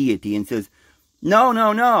 rotten deity and says, no,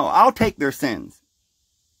 no, no, I'll take their sins.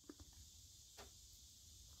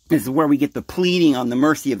 This is where we get the pleading on the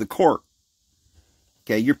mercy of the court.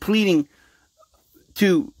 Okay, you're pleading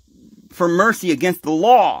for mercy against the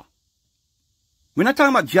law. We're not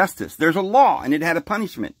talking about justice. There's a law, and it had a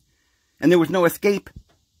punishment. And there was no escape.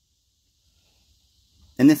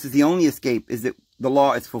 And this is the only escape, is that the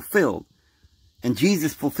law is fulfilled. And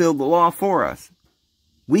Jesus fulfilled the law for us.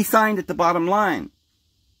 We signed at the bottom line.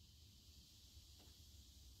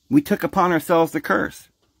 We took upon ourselves the curse.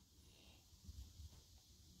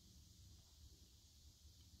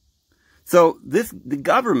 So the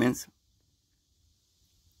governments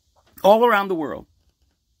all around the world,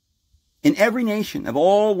 in every nation, have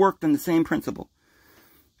all worked on the same principle.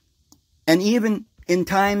 And even in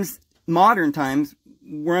times, modern times,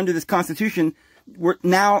 we're under this Constitution.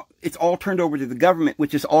 Now it's all turned over to the government,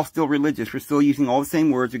 which is all still religious. We're still using all the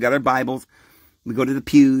same words. We got our Bibles. We go to the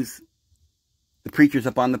pews. The preacher's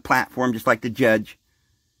up on the platform, just like the judge.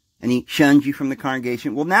 And he shuns you from the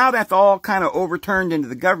congregation. Well, now that's all kind of overturned into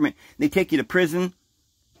the government. They take you to prison.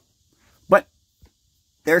 But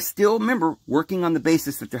they're still, remember, working on the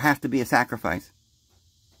basis that there has to be a sacrifice.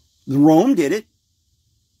 Rome did it.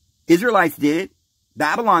 Israelites did it.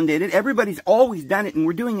 Babylon did it. Everybody's always done it, and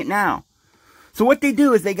we're doing it now. So what they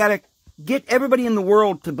do is they got to get everybody in the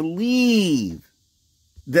world to believe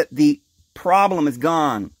that the problem is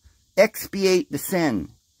gone. Expiate the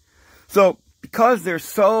sin. So because there's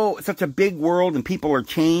such a big world and people are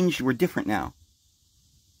changed, we're different now.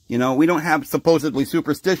 You know, we don't have supposedly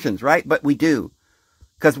superstitions, right? But we do.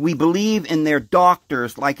 Because we believe in their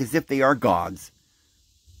doctors like as if they are gods.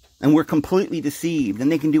 And we're completely deceived,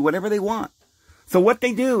 and they can do whatever they want. So what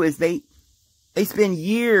they do is they spend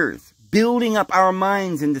years building up our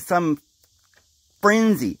minds into some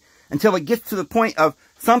frenzy until it gets to the point of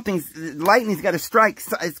lightning's got to strike.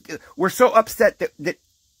 We're so upset that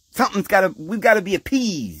we've got to be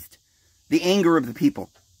appeased. The anger of the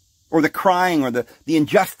people, or the crying, or the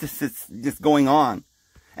injustice that's just going on.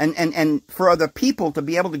 And for other people to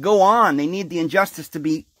be able to go on, they need the injustice to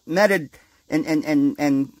be meted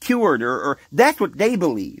and cured, or that's what they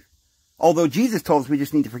believe. Although Jesus told us we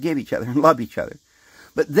just need to forgive each other and love each other.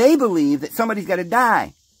 But they believe that somebody's got to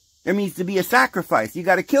die. There needs to be a sacrifice. You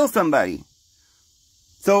got to kill somebody.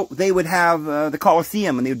 So they would have the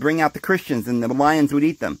Colosseum, and they would bring out the Christians, and the lions would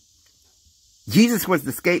eat them. Jesus was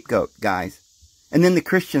the scapegoat, guys. And then the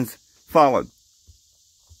Christians followed.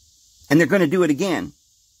 And they're going to do it again.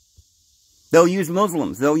 They'll use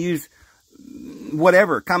Muslims. They'll use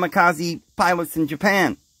whatever, kamikaze pilots in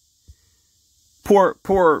Japan.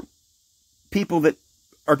 Poor people that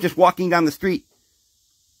are just walking down the street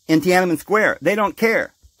in Tiananmen Square. They don't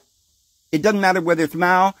care. It doesn't matter whether it's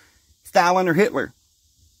Mao, Stalin, or Hitler.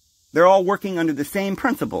 They're all working under the same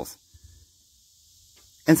principles.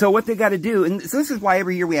 And so what they got to do, and so this is why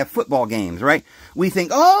every year we have football games, right? We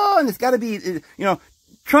think, oh, and it's got to be, you know,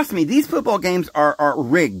 trust me, these football games are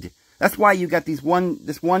rigged. That's why you got this one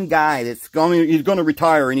guy he's going to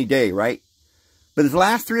retire any day, right? But his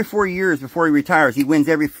last 3 or 4 years before he retires, he wins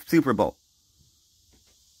every Super Bowl.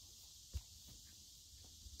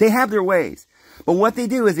 They have their ways. But what they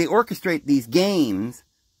do is they orchestrate these games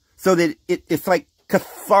so that it's like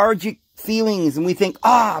cathartic feelings, and we think,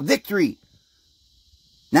 victory.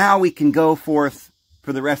 Now we can go forth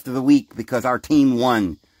for the rest of the week because our team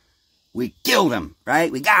won. We killed them,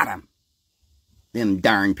 right? We got them. Them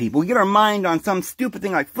darn people. We get our mind on some stupid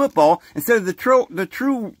thing like football instead of the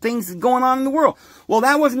true things going on in the world. Well,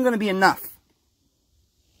 that wasn't going to be enough.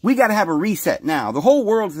 We got to have a reset now. The whole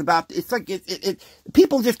world is about, it's like,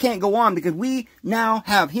 people just can't go on because we now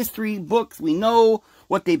have history books. We know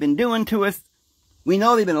what they've been doing to us. We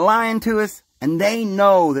know they've been lying to us, and they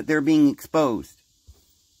know that they're being exposed.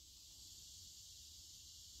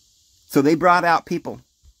 So they brought out people,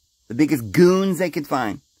 the biggest goons they could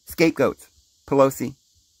find, scapegoats. Pelosi,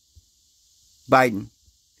 Biden,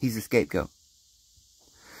 he's a scapegoat.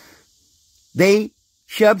 They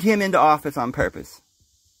shoved him into office on purpose.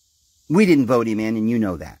 We didn't vote him in, and you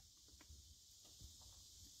know that.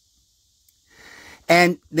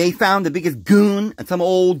 And they found the biggest goon, and some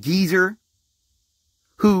old geezer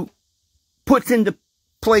who puts into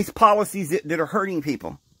place policies that are hurting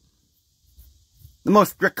people. The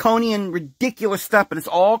most draconian, ridiculous stuff, but it's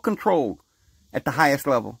all controlled at the highest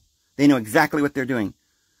level. They know exactly what they're doing.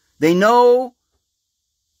 They know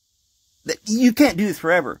that you can't do this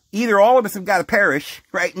forever. Either all of us have got to perish,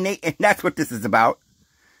 right? And that's what this is about,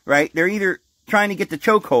 right? They're either trying to get the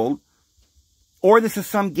chokehold, or this is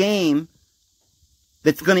some game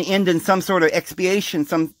that's going to end in some sort of expiation,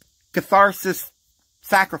 some catharsis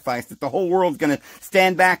sacrifice, that the whole world's going to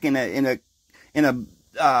stand back in a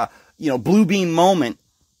blue beam moment,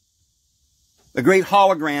 a great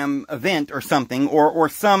hologram event or something, or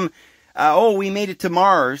some, we made it to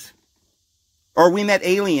Mars, or we met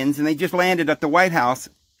aliens and they just landed at the White House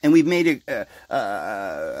and we've made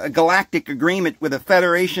a galactic agreement with a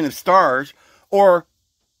federation of stars, or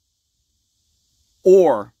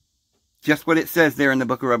just what it says there in the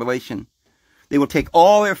book of Revelation. They will take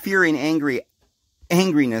all their fury and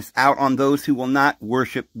angriness out on those who will not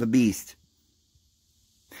worship the beast.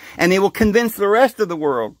 And they will convince the rest of the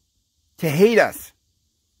world to hate us.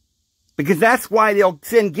 Because that's why they'll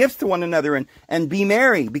send gifts to one another and be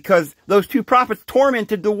merry. Because those two prophets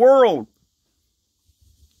tormented the world.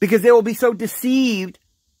 Because they will be so deceived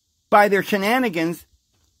by their shenanigans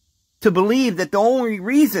to believe that the only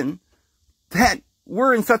reason that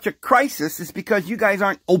we're in such a crisis is because you guys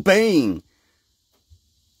aren't obeying.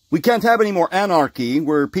 We can't have any more anarchy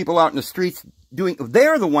where people out in the streets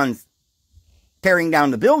they're the ones tearing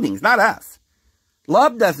down the buildings, not us.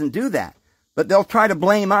 Love doesn't do that. But they'll try to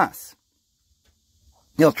blame us.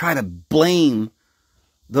 They'll try to blame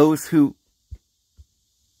those who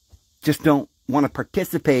just don't want to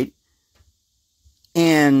participate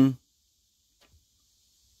in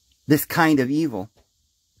this kind of evil.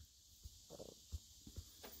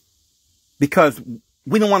 Because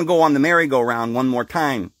we don't want to go on the merry-go-round one more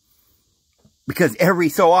time. Because every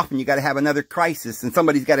so often you got to have another crisis and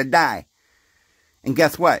somebody's got to die. And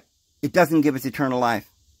guess what? It doesn't give us eternal life.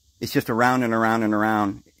 It's just around and around and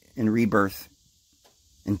around in rebirth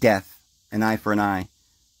and death, an eye for an eye,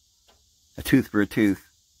 a tooth for a tooth.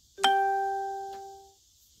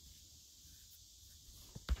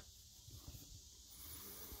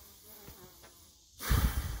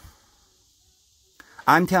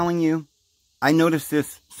 I'm telling you, I noticed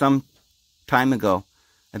this some time ago.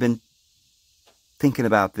 I've been thinking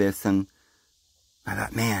about this and I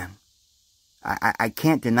thought, man, I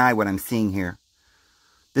can't deny what I'm seeing here.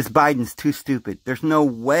 This Biden's too stupid. There's no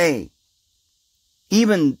way.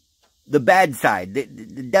 Even the bad side, the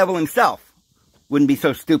devil himself, wouldn't be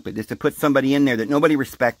so stupid as to put somebody in there that nobody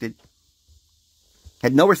respected.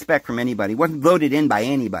 Had no respect from anybody. Wasn't voted in by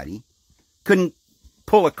anybody. Couldn't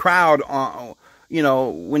pull a crowd on,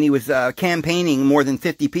 when he was campaigning more than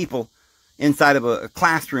 50 people inside of a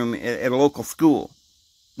classroom at a local school.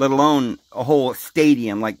 Let alone a whole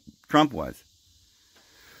stadium like Trump was.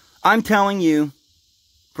 I'm telling you,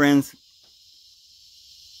 friends,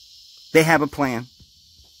 they have a plan.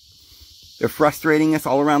 They're frustrating us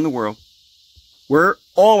all around the world. We're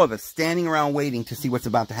all of us standing around waiting to see what's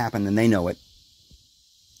about to happen, and they know it.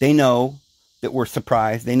 They know that we're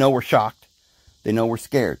surprised. They know we're shocked. They know we're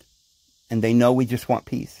scared. And they know we just want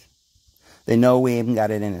peace. They know we haven't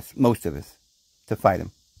got it in us, most of us, to fight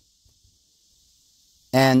them.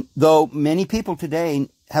 And though many people today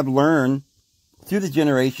have learned through the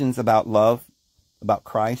generations about love, about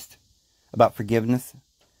Christ, about forgiveness,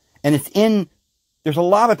 and there's a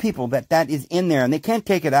lot of people that is in there, and they can't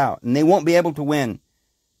take it out, and they won't be able to win.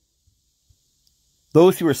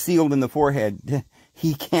 Those who are sealed in the forehead,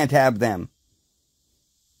 he can't have them.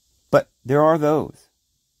 But there are those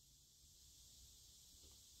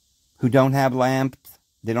who don't have lamps.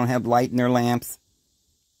 They don't have light in their lamps.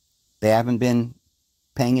 They haven't been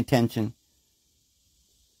paying attention.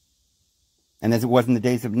 And as it was in the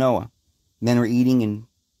days of Noah, men were eating and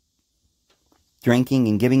drinking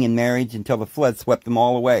and giving in marriage until the flood swept them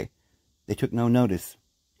all away. They took no notice.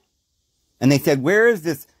 And they said, where is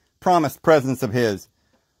this promised presence of his?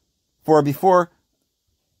 For before,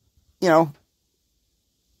 from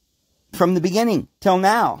the beginning till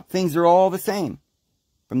now, things are all the same.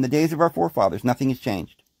 From the days of our forefathers, nothing has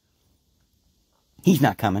changed. He's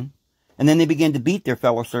not coming. And then they began to beat their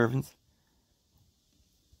fellow servants.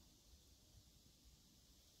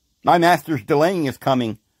 My master's delaying his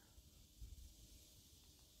coming.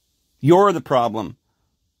 You're the problem.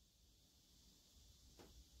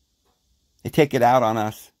 They take it out on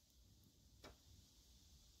us.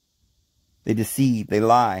 They deceive. They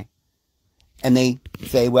lie. And they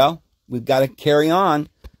say, well, we've got to carry on.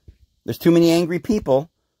 There's too many angry people.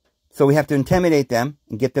 So we have to intimidate them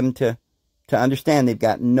and get them to understand they've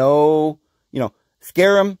got no,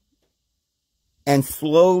 scare them and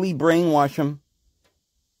slowly brainwash them.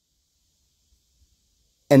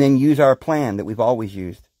 And then use our plan that we've always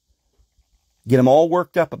used. Get them all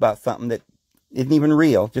worked up about something that isn't even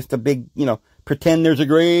real. Just a big, pretend there's a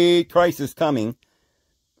great crisis coming.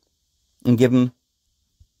 And give them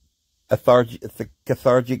a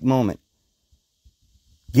cathartic moment.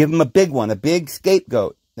 Give them a big one, a big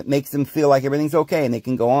scapegoat that makes them feel like everything's okay and they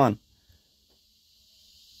can go on.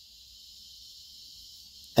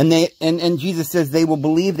 And Jesus says they will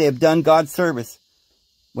believe they have done God's service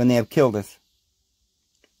when they have killed us.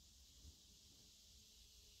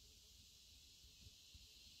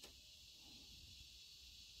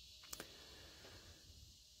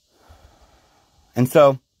 And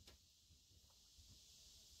so,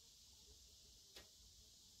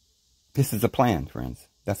 this is a plan, friends.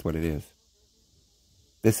 That's what it is.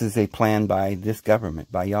 This is a plan by this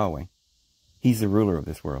government, by Yahweh. He's the ruler of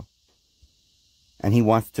this world. And he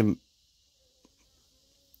wants to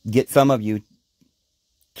get some of you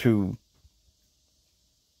to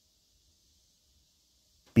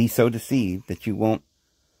be so deceived that you won't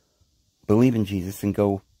believe in Jesus and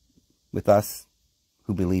go with us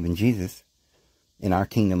who believe in Jesus in our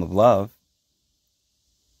kingdom of love.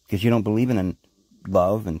 Because you don't believe in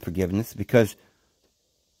love and forgiveness because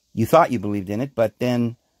you thought you believed in it, but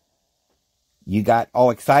then you got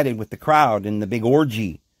all excited with the crowd and the big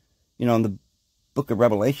orgy. In the book of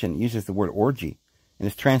Revelation, it uses the word orgy, and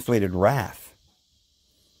it's translated wrath.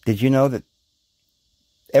 Did you know that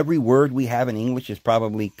every word we have in English is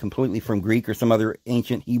probably completely from Greek or some other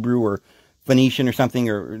ancient Hebrew or Phoenician or something,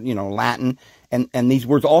 or, Latin, and these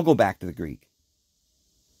words all go back to the Greek.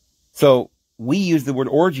 So we use the word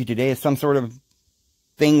orgy today as some sort of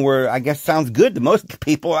thing where I guess sounds good to most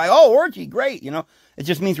people. Like, oh, orgy, great, It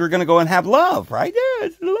just means we're going to go and have love, right? Yeah,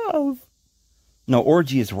 it's love. No,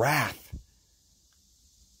 orgy is wrath.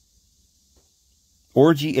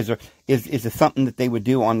 Orgy is something that they would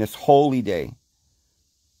do on this holy day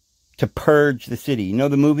to purge the city. You know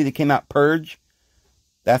the movie that came out, Purge?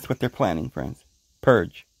 That's what they're planning, friends.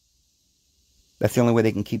 Purge. That's the only way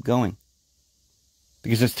they can keep going.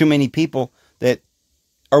 Because there's too many people that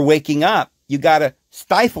are waking up. You got to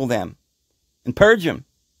stifle them and purge them,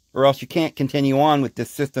 or else you can't continue on with this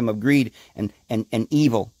system of greed and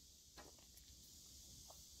evil.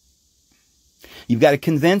 You've got to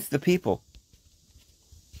convince the people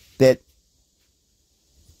that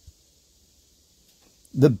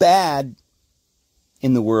the bad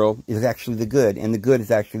in the world is actually the good, and the good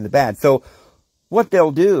is actually the bad. So what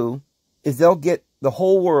they'll do is they'll get the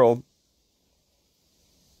whole world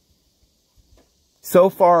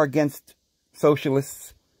so far against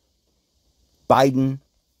socialists, Biden,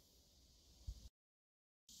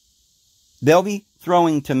 they'll be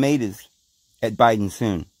throwing tomatoes at Biden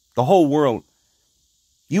soon. The whole world.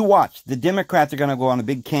 You watch. The Democrats are going to go on a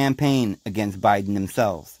big campaign against Biden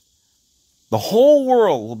themselves. The whole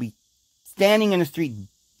world will be standing in the street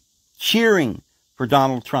cheering for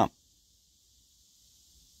Donald Trump.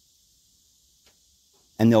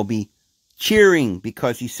 And they'll be cheering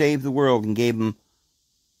because he saved the world and gave them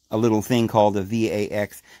a little thing called a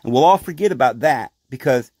VAX. And we'll all forget about that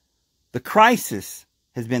because the crisis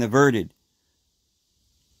has been averted.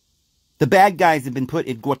 The bad guys have been put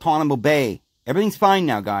in Guantanamo Bay. Everything's fine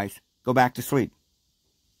now, guys. Go back to sleep.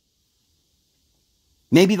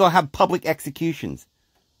 Maybe they'll have public executions.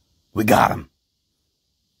 We got them.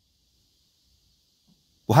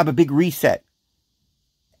 We'll have a big reset.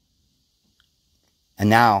 And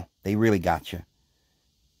now they really got you.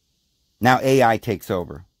 Now AI takes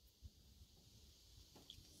over.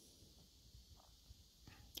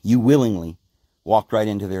 You willingly walked right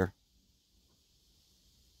into their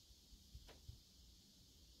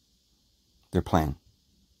plan.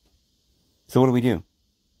 So what do we do?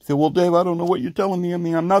 Say, well, Dave, I don't know what you're telling me. I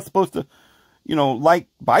mean, I'm not supposed to, like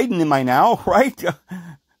Biden, am I now, right?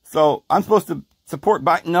 So I'm supposed to support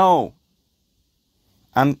Biden? No.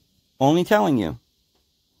 I'm only telling you.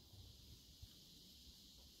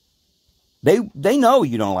 They know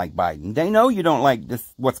you don't like Biden. They know you don't like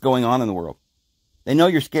this, what's going on in the world. They know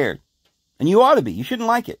you're scared. And you ought to be. You shouldn't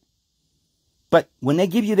like it. But when they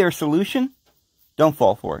give you their solution, don't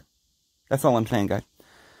fall for it. That's all I'm saying, guys.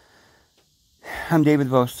 I'm David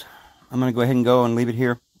Vos. I'm going to go ahead and go and leave it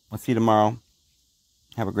here. I'll see you tomorrow.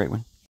 Have a great one.